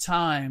first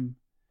time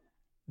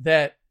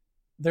that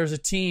there's a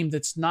team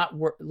that's not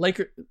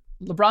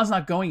LeBron's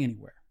not going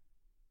anywhere.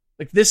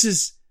 Like, this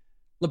is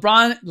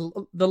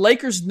LeBron. The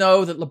Lakers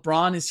know that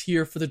LeBron is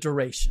here for the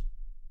duration.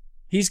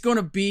 He's going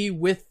to be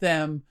with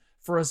them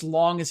for as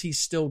long as he's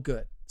still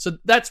good. So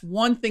that's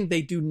one thing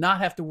they do not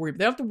have to worry about.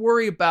 They have to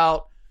worry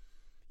about,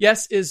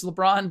 yes, is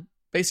LeBron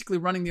basically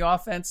running the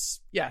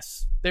offense?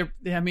 Yes.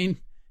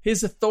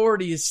 His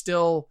authority is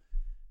still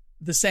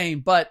the same,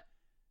 but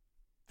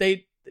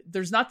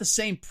there's not the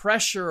same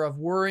pressure of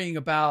worrying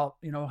about,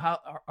 how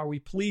are we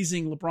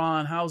pleasing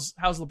LeBron? How's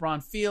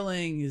LeBron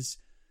feeling? Is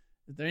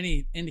there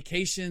any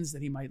indications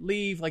that he might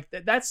leave? Like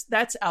that's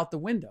out the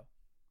window.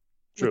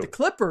 True. With the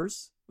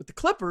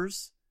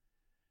Clippers,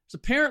 it's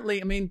apparently,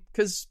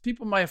 because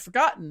people might have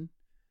forgotten,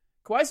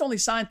 Kawhi's only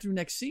signed through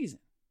next season.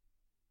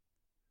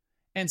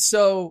 And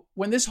so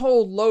when this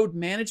whole load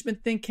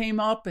management thing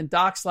came up and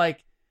Doc's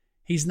like,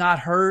 he's not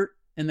hurt,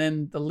 and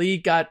then the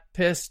league got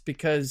pissed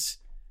because,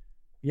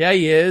 yeah,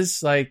 he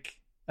is. Like,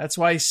 that's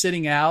why he's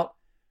sitting out.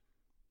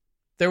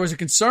 There was a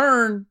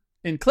concern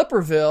in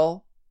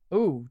Clipperville.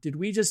 Ooh, did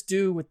we just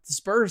do what the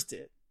Spurs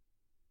did?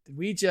 Did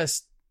we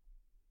just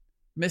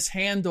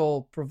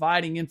mishandle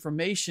providing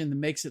information that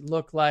makes it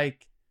look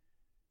like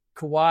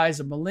Kawhi's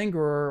a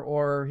malingerer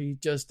or he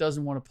just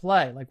doesn't want to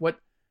play? Like,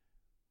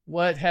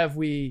 what have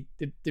we,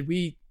 did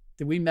we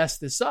mess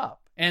this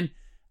up? And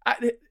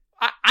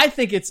I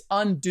think it's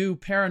undue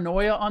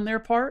paranoia on their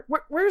part.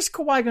 Where's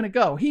Kawhi going to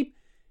go?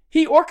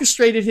 He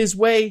orchestrated his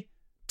way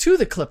to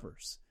the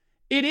Clippers.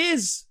 It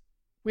is,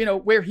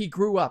 where he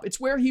grew up. It's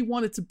where he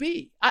wanted to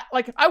be.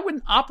 I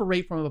wouldn't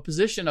operate from a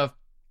position of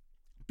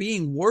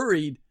being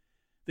worried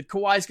that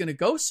Kawhi's going to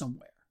go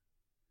somewhere.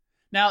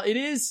 Now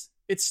it's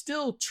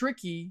still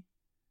tricky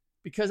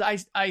because I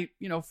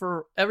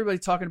for everybody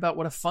talking about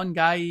what a fun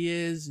guy he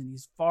is, and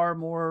he's far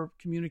more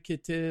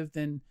communicative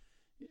than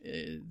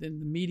the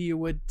media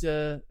would,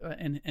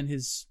 and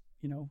his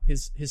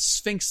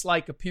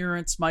Sphinx-like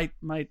appearance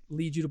might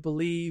lead you to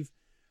believe.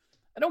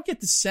 I don't get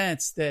the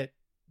sense that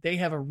they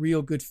have a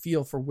real good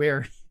feel for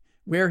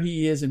where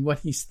he is and what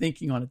he's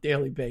thinking on a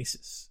daily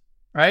basis,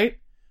 right?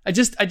 I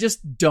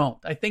just don't.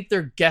 I think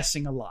they're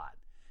guessing a lot,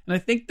 and I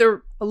think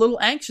they're a little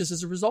anxious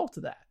as a result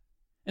of that.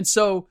 And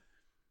so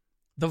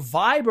the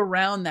vibe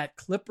around that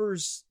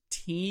Clippers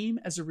team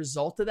as a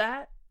result of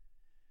that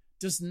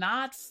does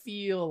not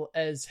feel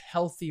as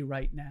healthy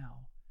right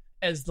now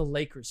as the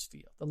Lakers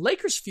feel. The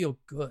Lakers feel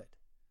good.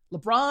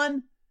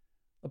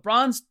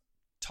 LeBron's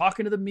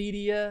talking to the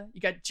media.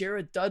 You got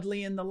Jared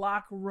Dudley in the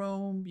locker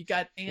room. You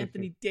got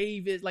Anthony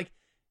Davis. Like,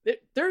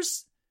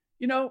 there's,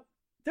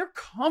 they're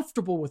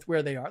comfortable with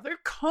where they are. They're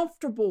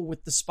comfortable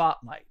with the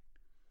spotlight.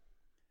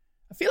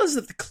 I feel as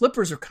if the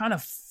Clippers are kind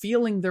of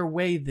feeling their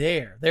way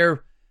there.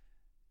 They're,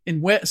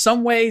 in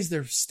some ways,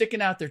 they're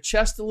sticking out their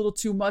chest a little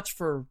too much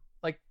for,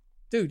 like,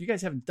 dude, you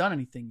guys haven't done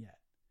anything yet.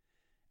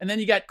 And then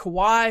you got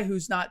Kawhi,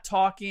 who's not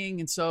talking.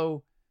 And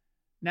so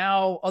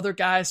now other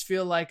guys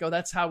feel like, oh,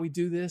 that's how we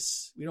do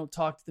this. We don't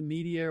talk to the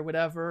media or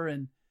whatever.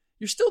 And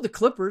you're still the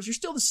Clippers. You're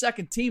still the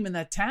second team in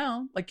that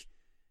town. Like,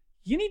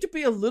 you need to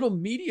be a little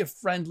media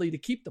friendly to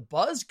keep the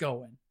buzz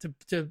going,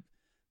 to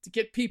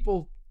get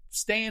people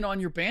staying on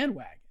your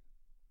bandwagon.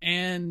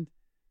 And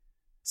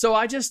so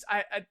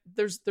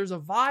there's a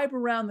vibe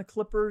around the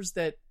Clippers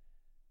that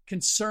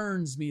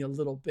concerns me a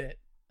little bit.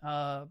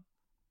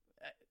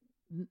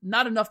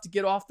 Not enough to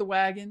get off the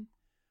wagon,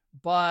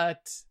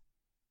 but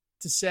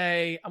to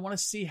say, I want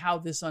to see how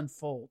this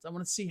unfolds. I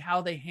want to see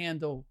how they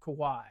handle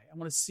Kawhi. I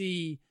want to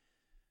see,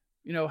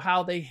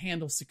 how they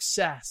handle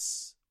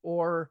success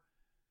or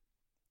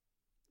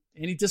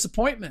any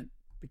disappointment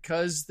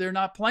because they're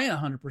not playing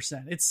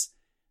 100%. It's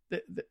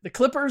the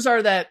Clippers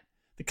are that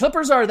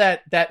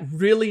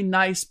really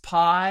nice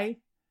pie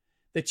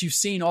that you've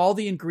seen all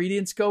the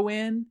ingredients go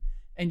in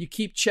and you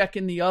keep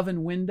checking the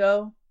oven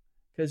window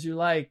because you're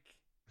like,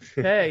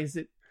 hey, is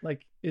it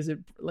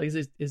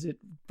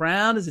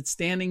brown? Is it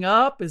standing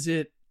up? I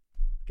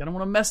don't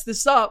want to mess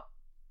this up.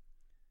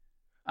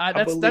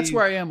 That's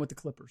where I am with the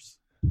Clippers.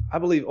 I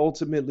believe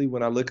ultimately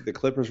when I look at the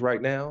Clippers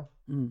right now,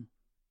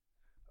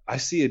 I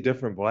see a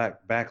different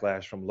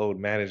backlash from load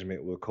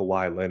management with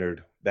Kawhi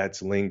Leonard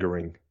that's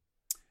lingering.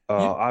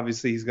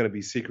 Obviously, he's going to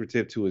be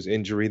secretive to his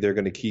injury. They're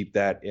going to keep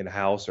that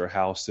in-house or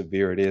how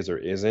severe it is or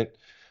isn't.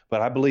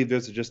 But I believe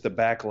there's just a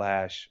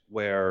backlash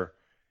where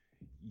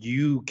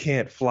you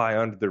can't fly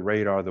under the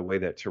radar the way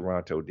that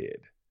Toronto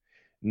did.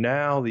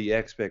 Now the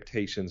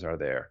expectations are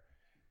there.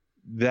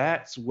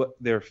 That's what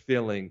they're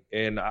feeling.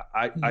 And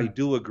I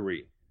do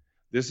agree.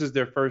 This is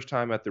their first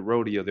time at the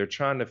rodeo. They're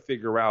trying to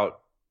figure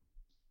out,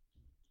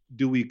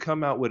 do we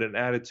come out with an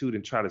attitude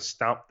and try to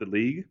stomp the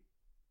league?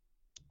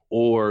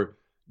 Or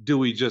do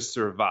we just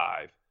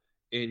survive?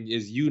 And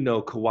as you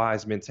know,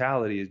 Kawhi's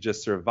mentality is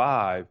just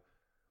survive.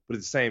 But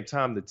at the same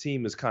time, the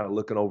team is kind of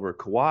looking over at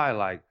Kawhi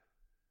like,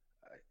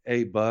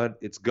 hey, bud,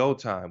 it's go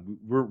time.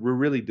 We're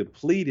really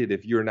depleted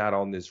if you're not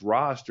on this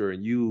roster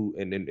and you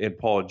and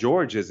Paul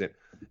George isn't.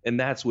 And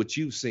that's what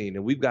you've seen.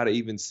 And we've got to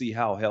even see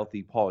how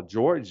healthy Paul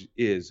George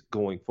is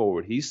going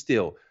forward. He's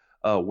still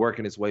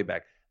working his way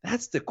back.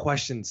 That's the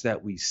questions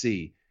that we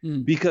see.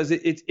 Because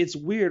it's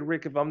weird,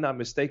 Rick, if I'm not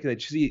mistaken,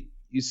 that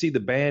you see the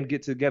band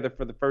get together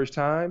for the first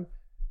time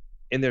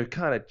and they're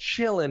kind of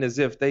chilling as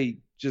if they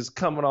just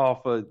coming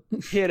off a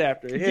hit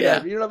after hit. Yeah.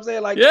 After, you know what I'm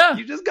saying? Like, Yeah.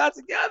 you just got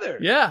together.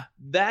 Yeah.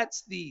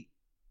 That's the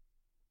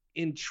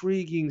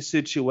intriguing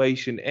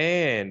situation.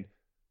 And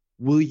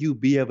will you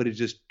be able to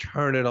just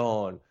turn it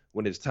on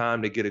when it's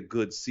time to get a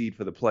good seed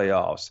for the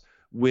playoffs?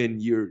 When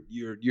you're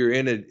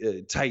in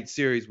a tight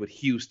series with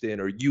Houston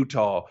or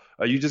Utah,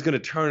 are you just going to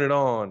turn it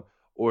on,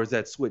 or is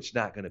that switch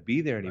not going to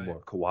be there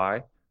anymore,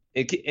 Kawhi?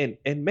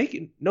 And make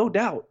it no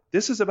doubt,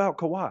 this is about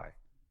Kawhi.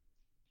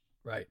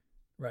 Right.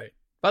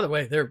 By the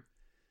way, they're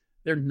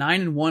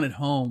 9-1 at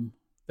home.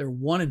 They're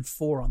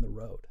 1-4 on the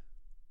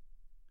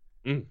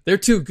road. They're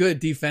too good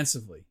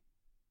defensively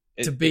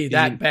to be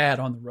that bad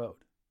on the road.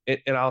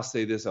 And I'll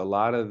say this: a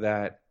lot of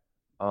that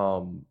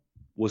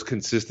was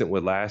consistent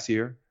with last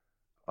year.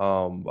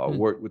 I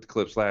worked with the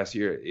Clips last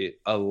year.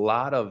 A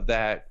lot of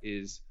that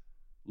is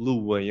Lou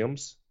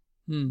Williams.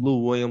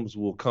 Lou Williams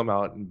will come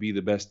out and be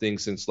the best thing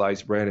since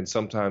sliced bread, and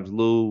sometimes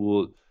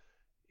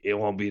it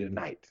won't be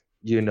tonight,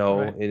 you know.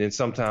 Right. And then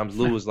sometimes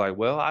Lou is like,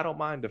 well, I don't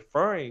mind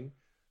deferring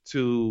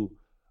to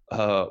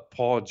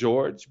Paul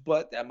George,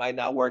 but that might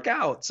not work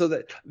out. So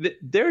that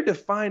they're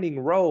defining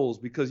roles,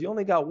 because you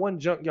only got one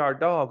junkyard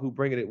dog who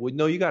bringing it. Well,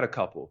 no, you got a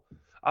couple.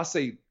 I'll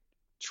say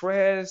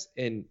Trez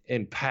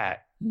and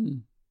Pat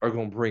are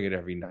going to bring it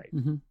every night.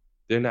 Mm-hmm.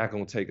 They're not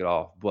going to take it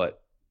off,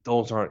 but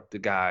those aren't the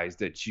guys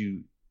that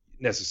you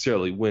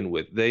necessarily win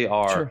with. They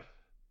are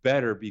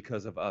better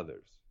because of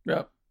others.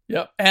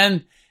 Yep.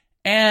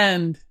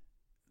 And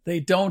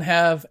they don't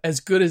have, as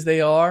good as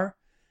they are,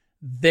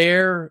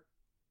 their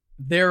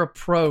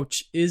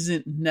approach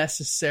isn't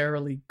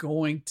necessarily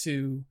going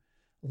to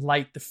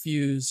light the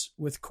fuse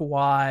with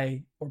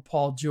Kawhi or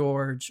Paul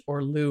George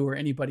or Lou or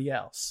anybody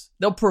else.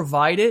 They'll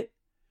provide it,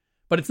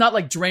 but it's not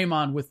like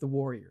Draymond with the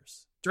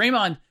Warriors.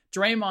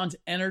 Draymond's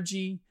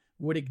energy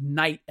would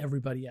ignite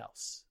everybody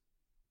else.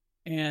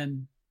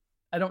 And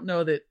I don't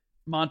know that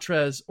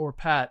Montrez or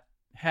Pat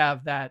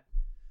have that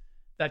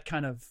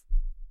kind of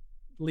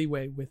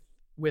leeway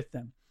with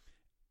them.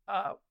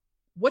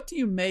 What do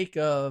you make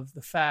of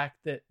the fact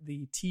that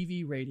the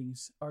TV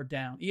ratings are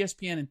down?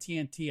 ESPN and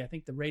TNT, I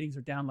think the ratings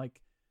are down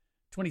like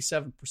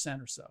 27%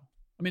 or so.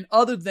 I mean,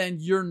 other than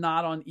you're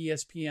not on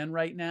ESPN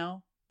right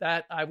now,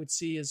 that I would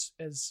see as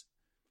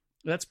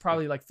that's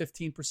probably like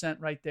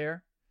 15% right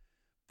there.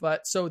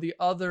 But so the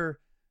other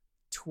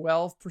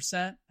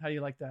 12%, how do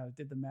you like that? I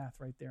did the math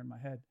right there in my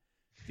head.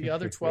 The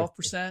other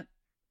 12%,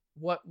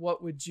 what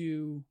would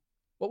you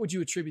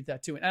attribute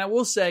that to? And I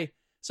will say,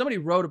 somebody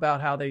wrote about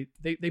how they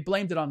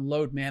blamed it on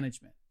load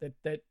management,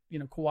 that you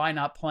know, Kawhi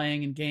not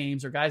playing in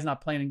games or guys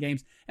not playing in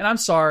games. And I'm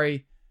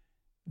sorry,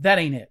 that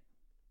ain't it.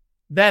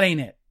 That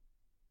ain't it.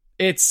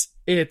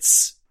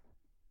 It's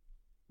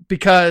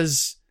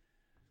because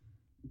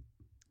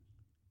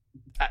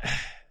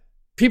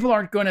people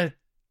aren't going to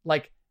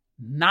like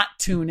not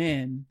tune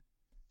in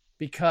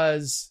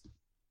because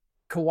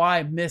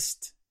Kawhi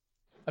missed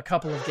a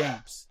couple of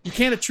games. You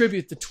can't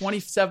attribute the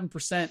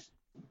 27%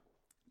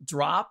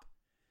 drop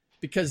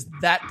because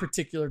that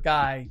particular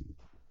guy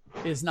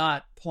is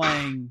not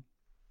playing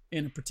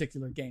in a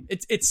particular game.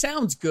 It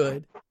sounds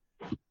good,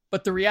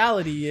 but the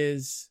reality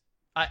is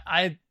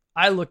I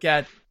look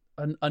at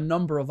a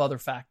number of other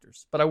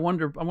factors. But I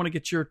want to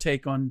get your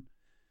take on,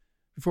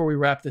 before we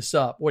wrap this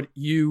up,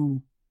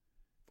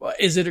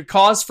 is it a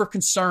cause for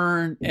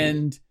concern?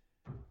 And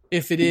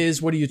if it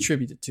is, what do you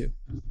attribute it to?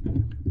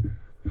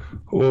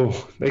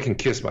 Well, they can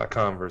kiss my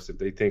Converse if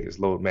they think it's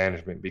load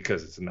management,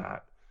 because it's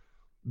not.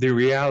 The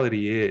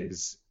reality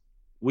is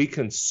we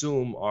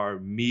consume our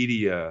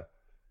media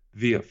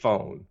via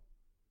phone,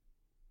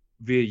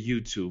 via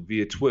YouTube,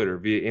 via Twitter,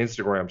 via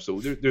Instagram. So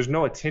there's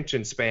no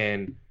attention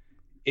span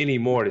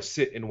anymore to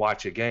sit and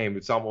watch a game.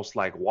 It's almost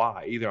like,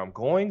 why? Either I'm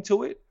going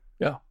to it,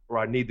 or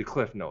I need the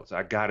cliff notes.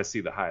 I got to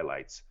see the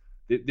highlights.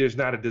 There's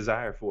not a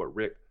desire for it,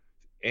 Rick.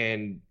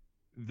 And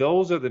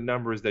those are the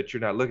numbers that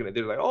you're not looking at.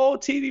 They're like, oh,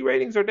 TV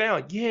ratings are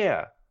down.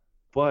 Yeah,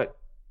 but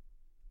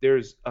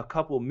there's a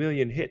couple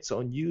million hits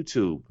on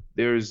YouTube.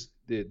 There's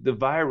the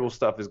viral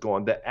stuff is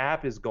going. The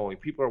app is going.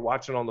 People are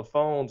watching on the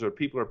phones, or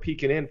people are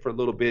peeking in for a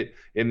little bit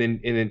and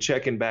then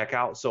checking back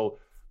out. So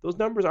those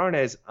numbers aren't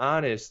as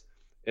honest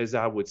as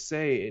I would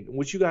say. And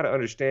what you got to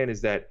understand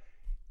is that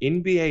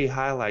NBA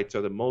highlights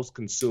are the most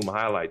consumed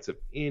highlights of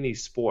any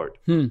sport.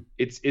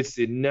 It's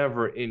a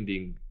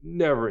never-ending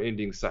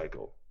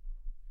cycle.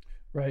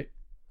 Right.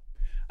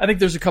 I think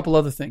there's a couple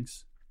other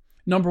things.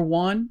 Number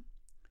one,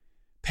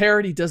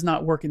 parity does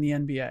not work in the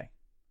NBA.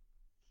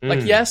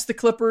 Like, yes, the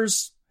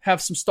Clippers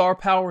have some star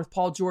power with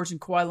Paul George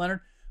and Kawhi Leonard,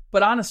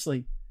 but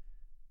honestly,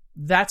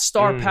 that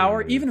star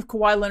power, even if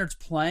Kawhi Leonard's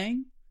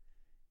playing,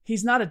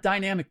 he's not a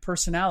dynamic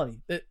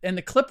personality. And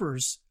the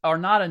Clippers are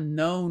not a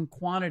known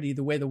quantity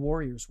the way the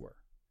Warriors were.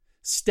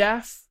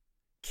 Steph,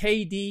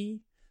 KD,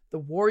 the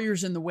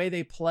Warriors in the way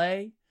they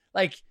play,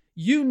 like,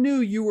 you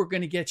knew you were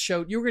going to get you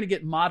were going to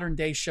get modern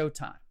day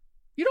Showtime.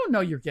 You don't know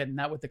you're getting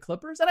that with the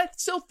Clippers. And I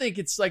still think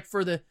it's like,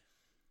 for the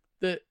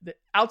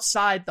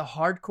outside the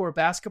hardcore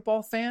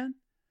basketball fan,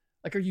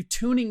 like, are you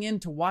tuning in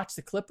to watch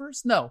the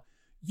Clippers? No,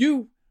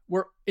 you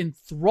were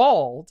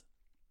enthralled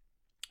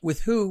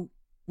with who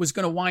was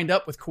going to wind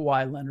up with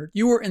Kawhi Leonard.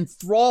 You were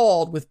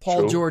enthralled with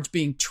Paul George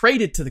being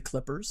traded to the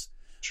Clippers.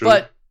 True.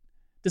 But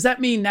does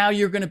that mean now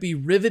you're going to be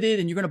riveted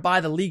and you're going to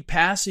buy the league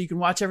pass so you can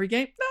watch every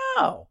game?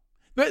 No.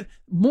 But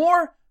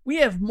we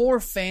have more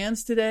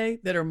fans today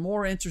that are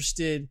more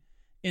interested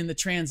in the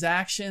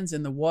transactions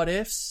and the what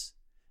ifs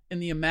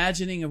and the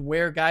imagining of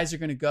where guys are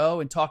going to go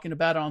and talking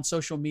about it on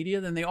social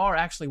media than they are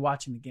actually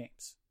watching the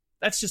games.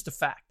 That's just a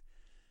fact.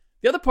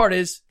 The other part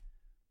is,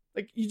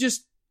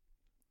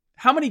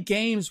 how many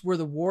games were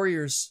the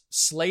Warriors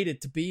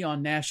slated to be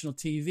on national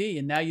TV?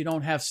 And now you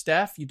don't have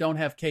Steph, you don't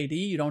have KD,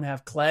 you don't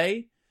have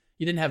Clay,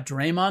 you didn't have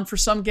Draymond for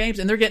some games,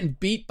 and they're getting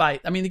beat by,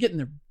 they're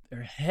getting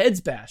their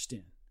heads bashed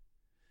in.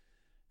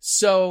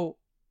 So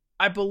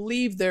I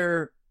believe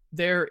there's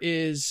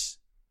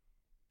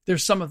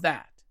some of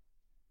that.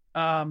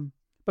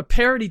 But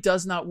parity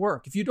does not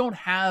work. If you don't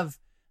have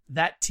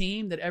that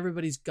team that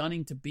everybody's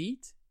gunning to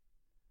beat,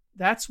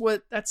 that's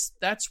when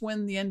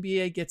the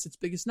NBA gets its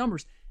biggest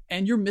numbers.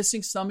 And you're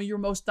missing some of your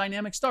most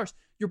dynamic stars.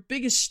 Your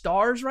biggest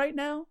stars right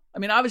now,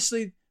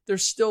 obviously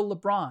there's still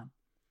LeBron.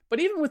 But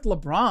even with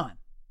LeBron,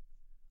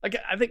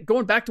 I think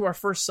going back to our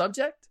first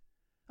subject,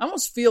 I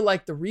almost feel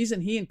like the reason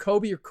he and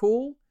Kobe are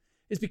cool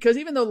is because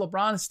even though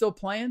LeBron is still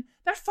playing,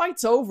 that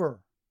fight's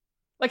over.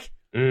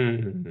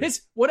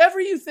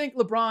 Whatever you think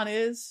LeBron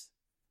is,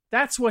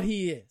 that's what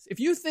he is. If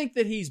you think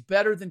that he's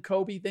better than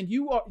Kobe, then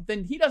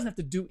he doesn't have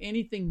to do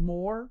anything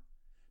more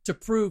to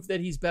prove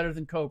that he's better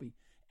than Kobe.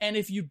 And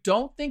if you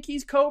don't think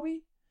he's Kobe,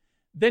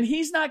 then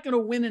he's not going to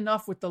win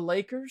enough with the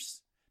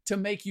Lakers to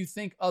make you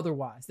think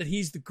otherwise, that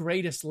he's the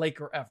greatest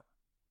Laker ever.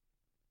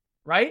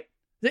 Right?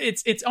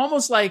 It's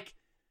almost like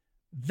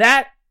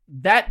that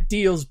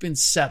deal's been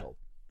settled.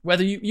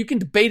 Whether you can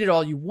debate it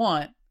all you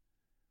want,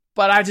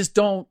 but I just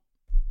don't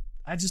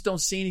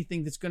see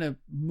anything that's going to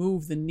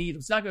move the needle.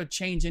 It's not going to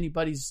change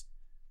anybody's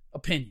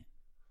opinion.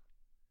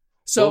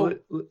 So,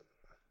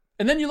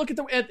 and then you look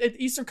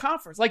at Eastern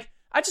Conference.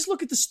 I just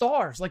look at the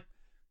stars.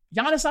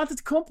 Giannis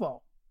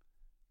Antetokounmpo.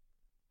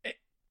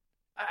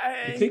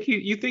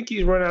 You think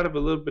he's run out of a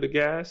little bit of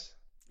gas?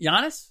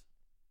 Giannis?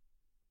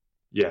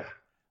 Yeah.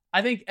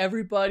 I think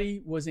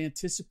everybody was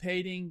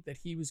anticipating that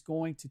he was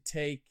going to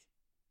take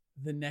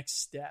the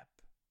next step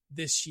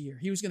this year.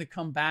 He was going to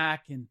come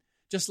back, and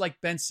just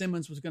like Ben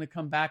Simmons was going to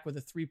come back with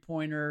a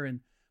three-pointer, and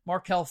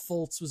Markelle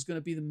Fultz was going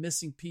to be the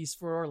missing piece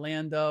for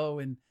Orlando,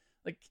 and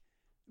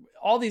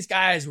all these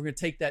guys were going to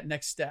take that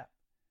next step.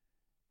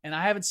 And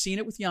I haven't seen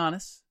it with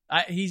Giannis.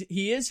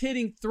 He is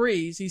hitting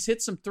threes. He's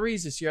hit some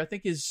threes this year. I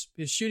think his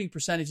shooting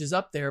percentage is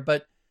up there,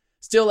 but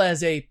still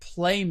as a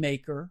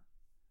playmaker,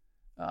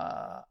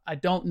 I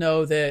don't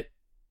know that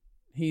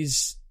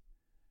he's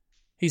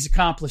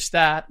accomplished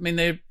that.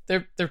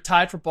 They're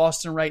tied for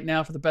Boston right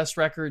now for the best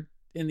record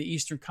in the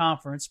Eastern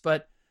Conference,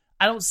 but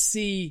I don't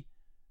see.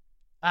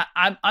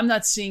 I'm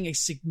not seeing a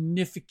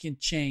significant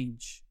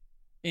change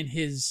in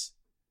his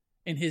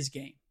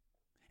game,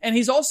 and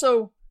he's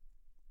also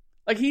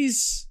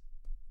he's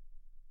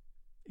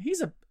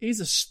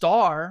a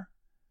star,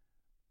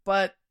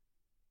 but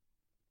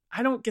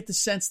I don't get the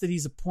sense that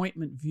he's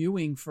appointment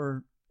viewing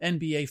for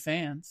NBA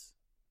fans.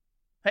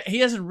 He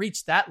hasn't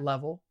reached that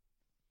level.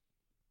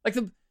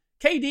 The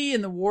KD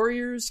and the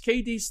Warriors,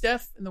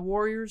 Steph and the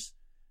Warriors,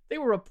 they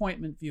were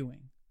appointment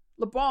viewing.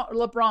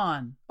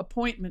 LeBron,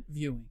 appointment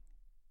viewing.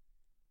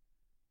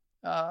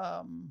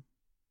 It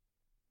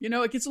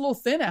gets a little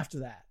thin after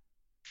that.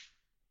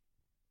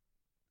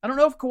 I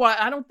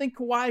don't think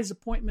Kawhi is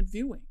appointment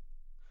viewing.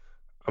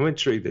 I'm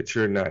intrigued that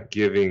you're not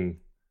giving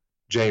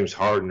James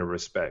Harden the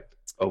respect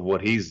of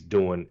what he's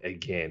doing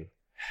again.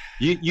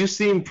 You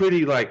seem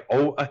pretty maybe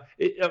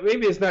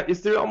it's not.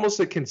 Is there almost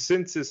a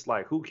consensus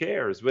who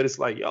cares? But it's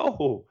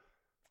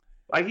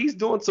he's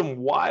doing some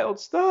wild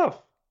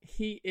stuff.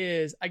 He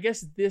is. I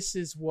guess this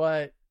is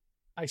what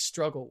I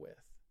struggle with.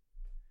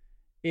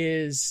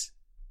 Is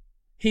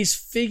he's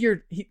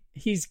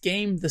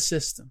gamed the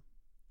system.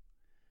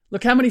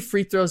 Look how many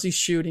free throws he's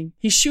shooting.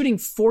 He's shooting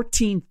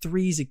 14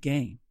 threes a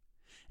game.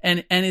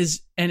 And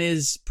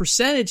his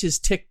percentage has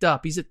ticked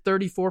up. He's at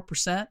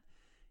 34%.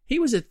 He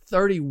was at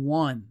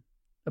 31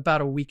 about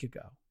a week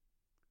ago.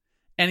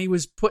 And he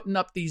was putting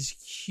up these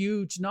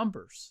huge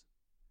numbers.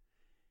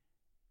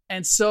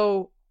 And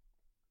so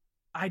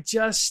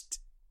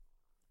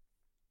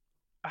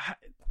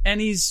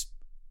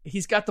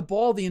he's got the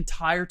ball the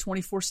entire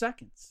 24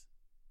 seconds.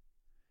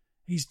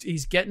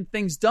 He's getting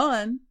things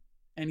done,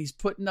 and he's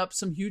putting up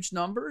some huge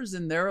numbers,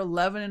 and they're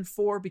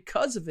 11-4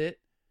 because of it.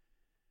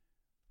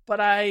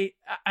 But I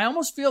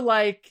almost feel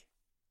like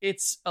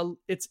it's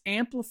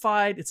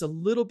amplified. It's a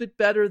little bit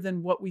better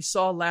than what we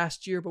saw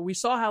last year, but we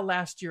saw how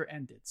last year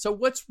ended. So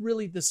what's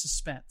really the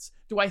suspense?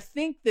 Do I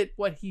think that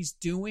what he's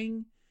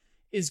doing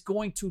is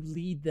going to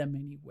lead them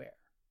anywhere?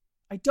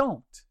 I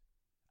don't.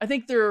 I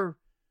think they're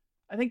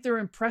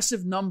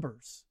impressive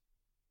numbers.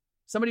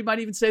 Somebody might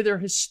even say they're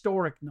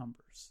historic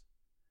numbers.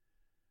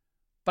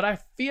 But I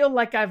feel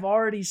like I've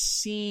already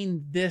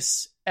seen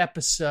this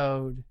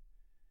episode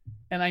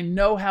and I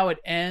know how it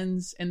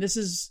ends. And this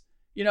is,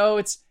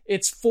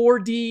 it's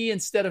 4D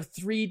instead of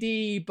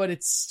 3D, but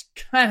it's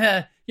kind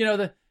of,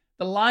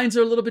 the lines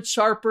are a little bit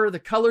sharper. The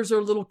colors are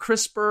a little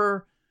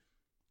crisper.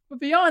 But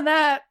beyond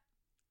that,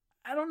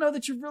 I don't know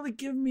that you've really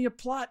given me a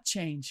plot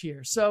change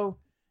here. So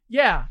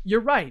yeah,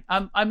 you're right.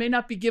 I may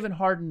not be giving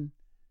Harden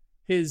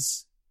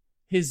his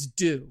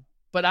due,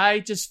 but I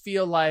just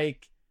feel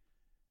like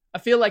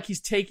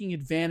he's taking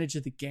advantage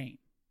of the game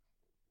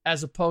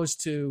as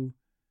opposed to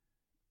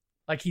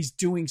like he's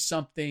doing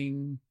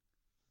something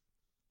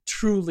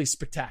truly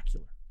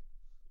spectacular.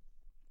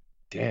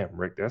 Damn,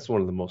 Rick, that's one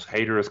of the most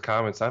haterous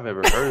comments I've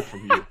ever heard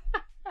from you.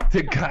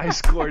 The guy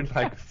scored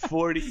like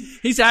 40.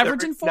 He's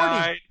averaging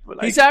 40.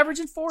 He's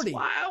averaging 40.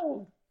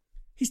 Wow.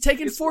 He's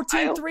taking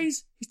 14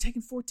 threes. He's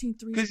taking 14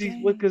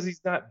 threes. Because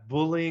he's not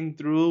bullying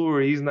through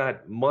or he's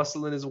not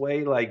muscling his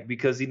way, like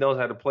because he knows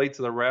how to play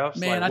to the refs.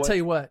 Man, like, I tell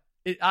you what,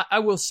 I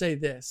will say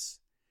this.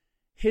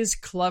 His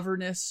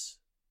cleverness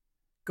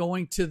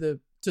going to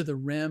the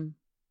rim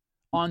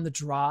on the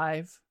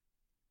drive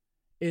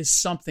is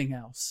something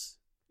else.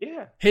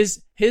 Yeah.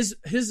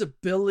 His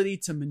ability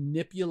to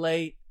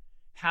manipulate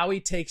how he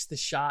takes the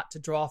shot to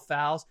draw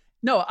fouls.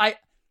 No, I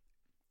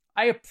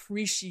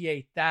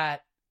appreciate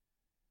that.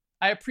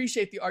 I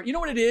appreciate the art. You know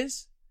what it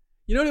is?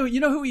 You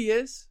know who he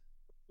is?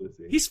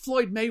 He's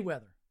Floyd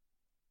Mayweather.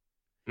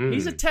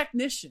 He's a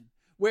technician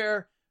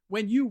where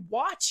when you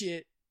watch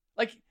it,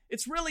 like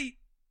it's really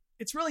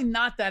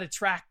not that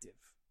attractive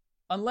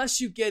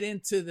unless you get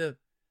into the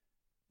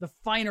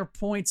finer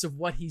points of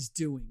what he's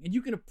doing. And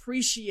you can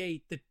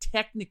appreciate the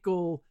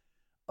technical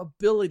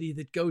ability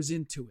that goes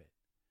into it.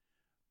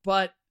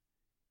 But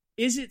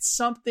is it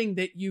something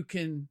that you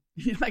can,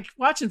 like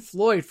watching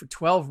Floyd for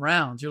 12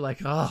 rounds, you're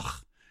like, oh,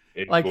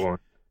 like, boring.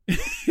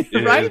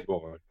 Right? It is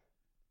boring.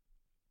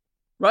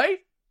 Right?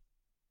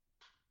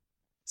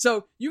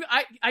 So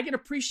I can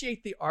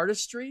appreciate the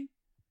artistry,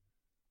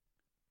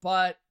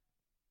 but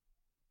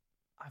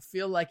I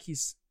feel like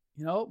he's,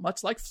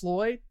 much like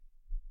Floyd,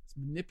 he's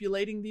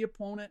manipulating the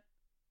opponent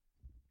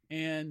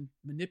and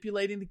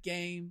manipulating the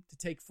game to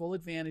take full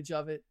advantage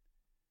of it.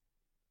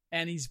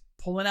 And he's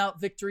pulling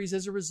out victories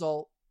as a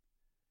result.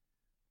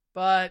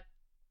 But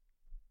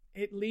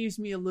it leaves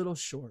me a little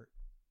short.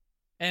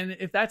 And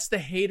if that's the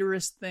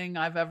haterest thing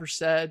I've ever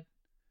said,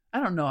 I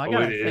don't know. I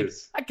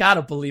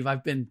gotta believe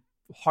I've been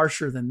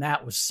harsher than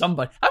that with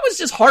somebody. I was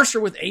just harsher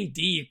with AD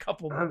a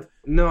couple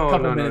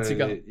minutes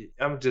ago.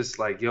 I'm just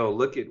like, yo,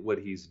 look at what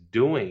he's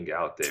doing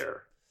out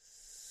there.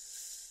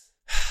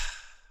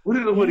 Look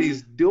at what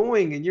he's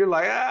doing, and you're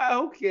like,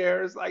 who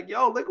cares? Like,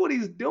 yo, look what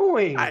he's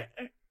doing.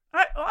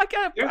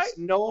 There's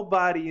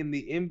nobody in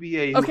the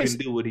NBA who can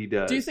do what he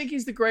does. Do you think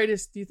he's the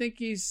greatest? Do you think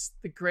he's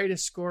the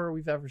greatest scorer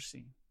we've ever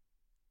seen?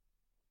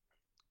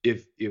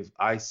 If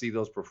I see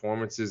those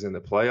performances in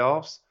the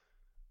playoffs,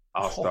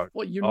 I'll start.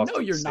 Well, you're not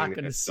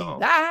going to see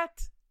that.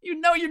 You're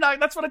not.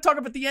 That's what I talk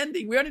about at the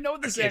ending. We already know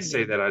this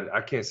ending. I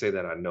can't say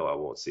that I know I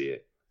won't see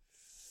it.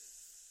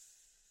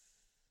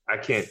 I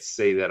can't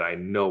say that I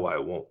know I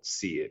won't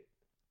see it.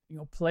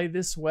 Play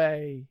this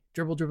way.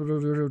 Dribble.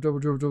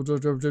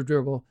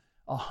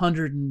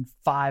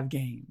 105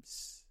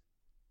 games.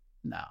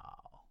 No,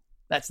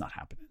 that's not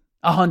happening.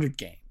 100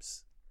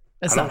 games.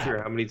 I don't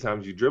care how many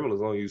times you dribble,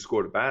 as long as you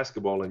score the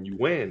basketball and you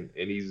win.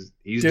 And he's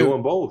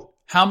doing both.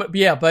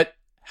 But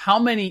how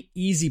many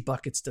easy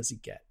buckets does he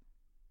get?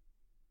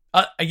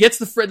 He gets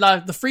the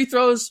free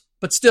throws,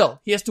 but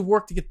still, he has to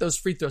work to get those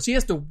free throws. He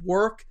has to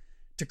work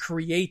to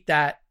create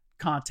that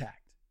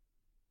contact.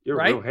 You're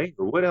right? A real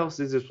hater. What else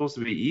is it supposed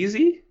to be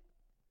easy?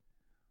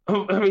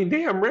 I mean,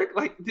 damn, Rick.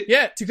 Like,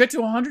 to get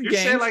to 100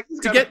 games, like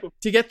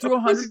to get through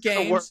 100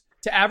 games,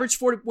 to average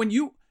 40.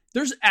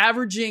 There's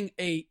averaging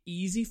a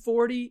easy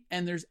 40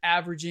 and there's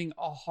averaging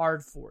a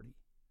hard 40.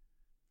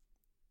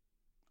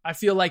 I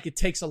feel like it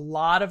takes a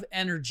lot of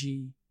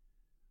energy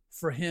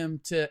for him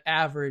to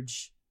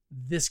average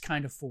this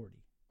kind of 40.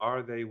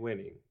 Are they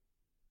winning?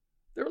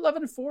 They're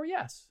 11-4,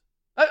 yes.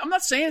 I'm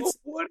not saying it's...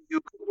 What are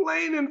you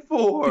complaining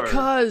for?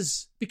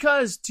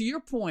 Because to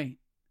your point,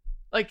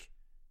 like,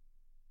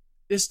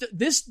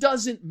 this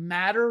doesn't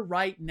matter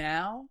right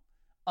now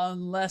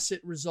unless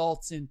it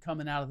results in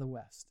coming out of the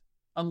West.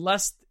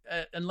 Unless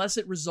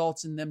it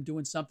results in them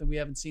doing something we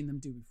haven't seen them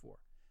do before.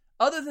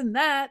 Other than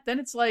that, then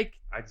it's like...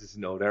 I just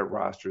know that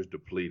roster is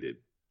depleted.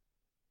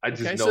 I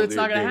just know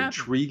they're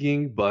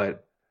intriguing,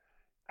 but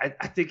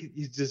I think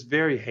he's just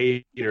very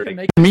hater.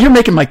 You're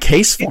making my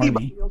case for me. If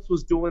anybody else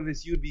was doing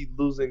this, you'd be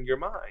losing your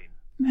mind.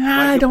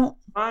 I don't...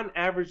 On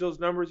average, those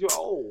numbers, you're,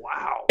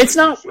 wow. It's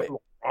not...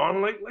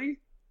 On lately?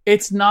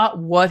 It's not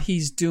what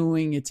he's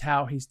doing, it's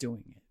how he's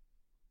doing it.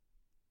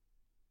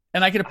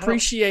 And I can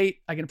appreciate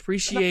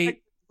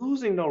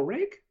losing, though,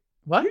 Rick.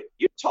 What?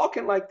 You're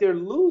talking like they're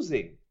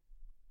losing.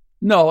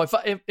 No,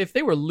 if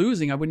they were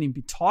losing, I wouldn't even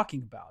be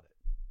talking about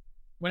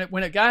it.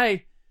 When a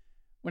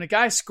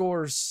guy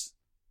scores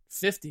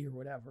 50 or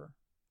whatever,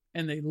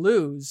 and they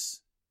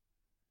lose,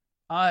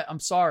 I'm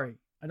sorry.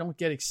 I don't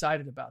get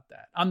excited about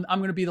that. I'm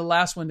going to be the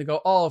last one to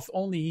go, oh, if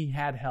only he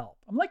had help.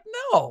 I'm like,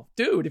 no,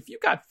 dude, if you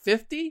got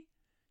 50,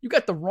 you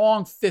got the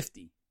wrong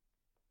 50.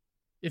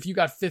 If you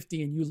got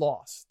 50 and you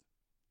lost.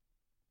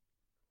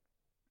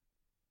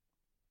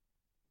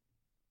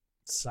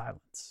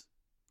 Silence.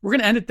 We're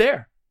going to end it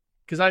there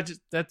because I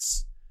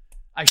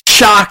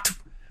shocked.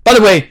 By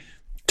the way,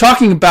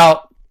 talking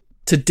about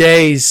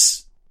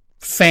today's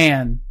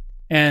fan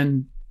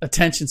and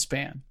attention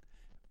span,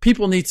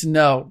 people need to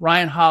know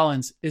Ryan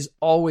Hollins is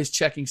always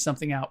checking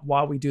something out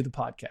while we do the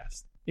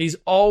podcast. He's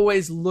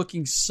always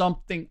looking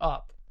something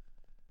up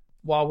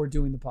while we're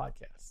doing the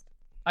podcast.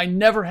 I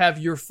never have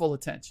your full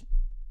attention.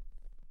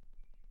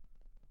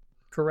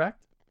 Correct?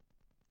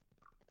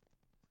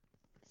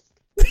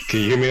 Can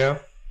you hear me now?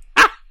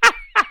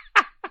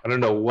 I don't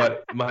know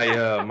what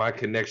my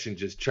connection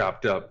just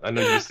chopped up. I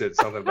know you said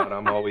something about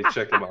I'm always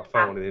checking my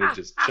phone and then it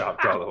just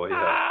chopped all the way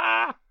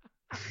up.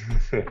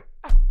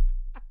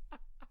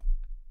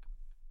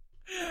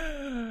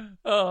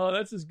 Oh,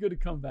 that's as good a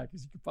comeback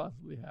as you could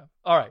possibly have.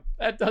 All right,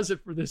 that does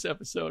it for this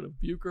episode of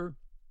Bucher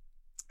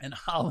and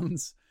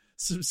Hollins,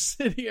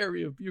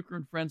 subsidiary of Bucher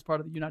and Friends, part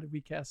of the United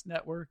WeCast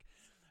Network.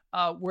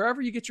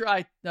 Wherever you get your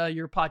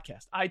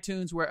podcast,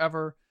 iTunes,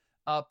 wherever,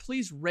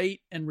 please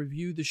rate and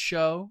review the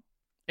show.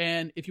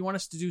 And if you want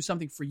us to do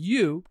something for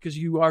you, because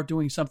you are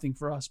doing something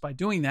for us by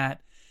doing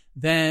that,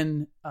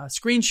 then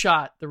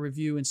screenshot the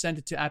review and send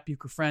it to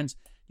 @BucherFriends.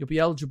 You'll be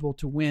eligible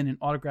to win an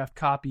autographed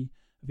copy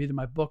of either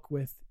my book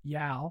with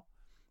Yao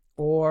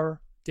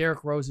or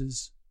Derek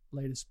Rose's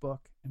latest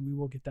book, and we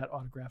will get that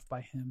autographed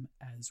by him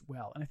as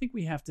well. And I think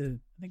we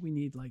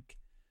need like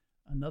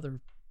another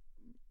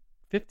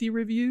 50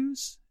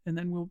 reviews, and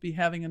then we'll be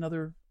having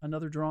another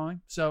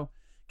drawing. So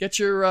get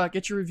your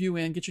review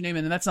in, get your name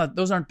in, and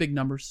those aren't big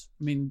numbers.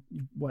 I mean,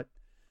 what?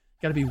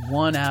 Got to be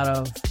 1 out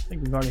of, I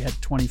think we've already had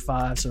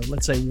 25, so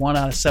let's say 1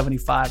 out of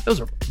 75. Those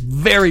are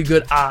very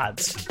good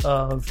odds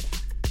of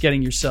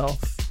getting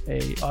yourself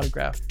a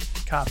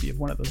autographed copy of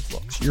one of those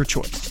books. Your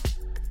choice.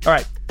 All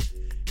right.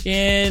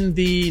 In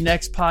the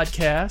next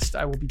podcast,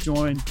 I will be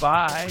joined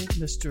by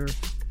Mr.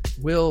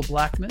 Will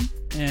Blackman,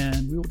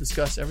 and we will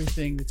discuss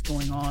everything that's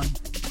going on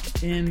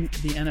in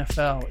the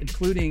NFL,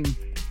 including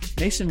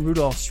Mason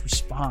Rudolph's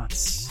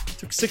response. It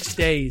took 6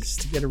 days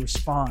to get a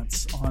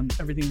response on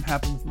everything that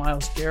happened with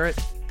Myles Garrett.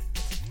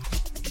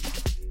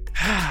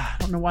 I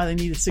don't know why they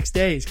needed 6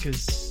 days,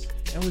 because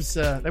that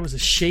was a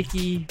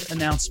shaky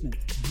announcement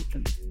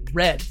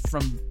read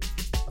from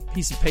a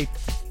piece of paper.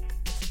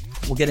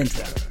 We'll get into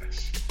that.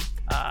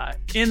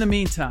 In the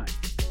meantime,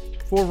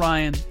 for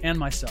Ryan and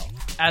myself,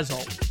 as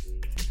always,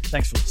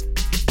 thanks for listening.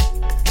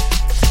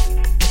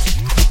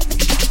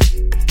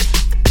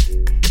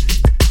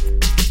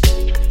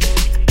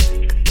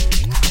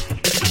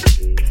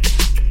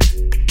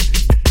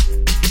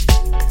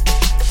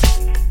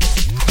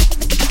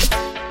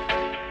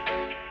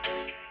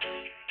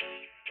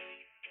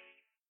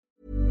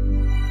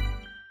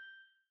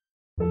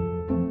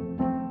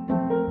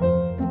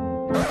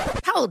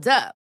 Hold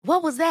up.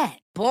 What was that?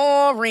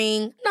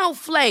 Boring. No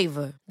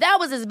flavor. That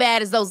was as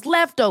bad as those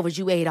leftovers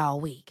you ate all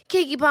week.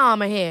 Keke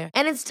Palmer here,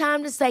 and it's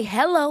time to say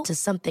hello to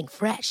something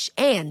fresh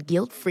and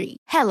guilt-free.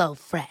 Hello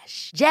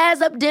Fresh.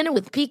 Jazz up dinner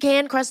with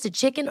pecan-crusted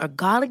chicken or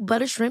garlic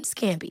butter shrimp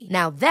scampi.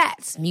 Now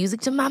that's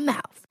music to my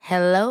mouth.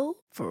 Hello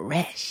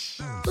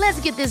Fresh.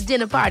 Let's get this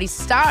dinner party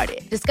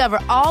started. Discover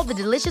all the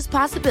delicious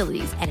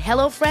possibilities at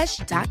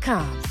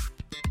HelloFresh.com.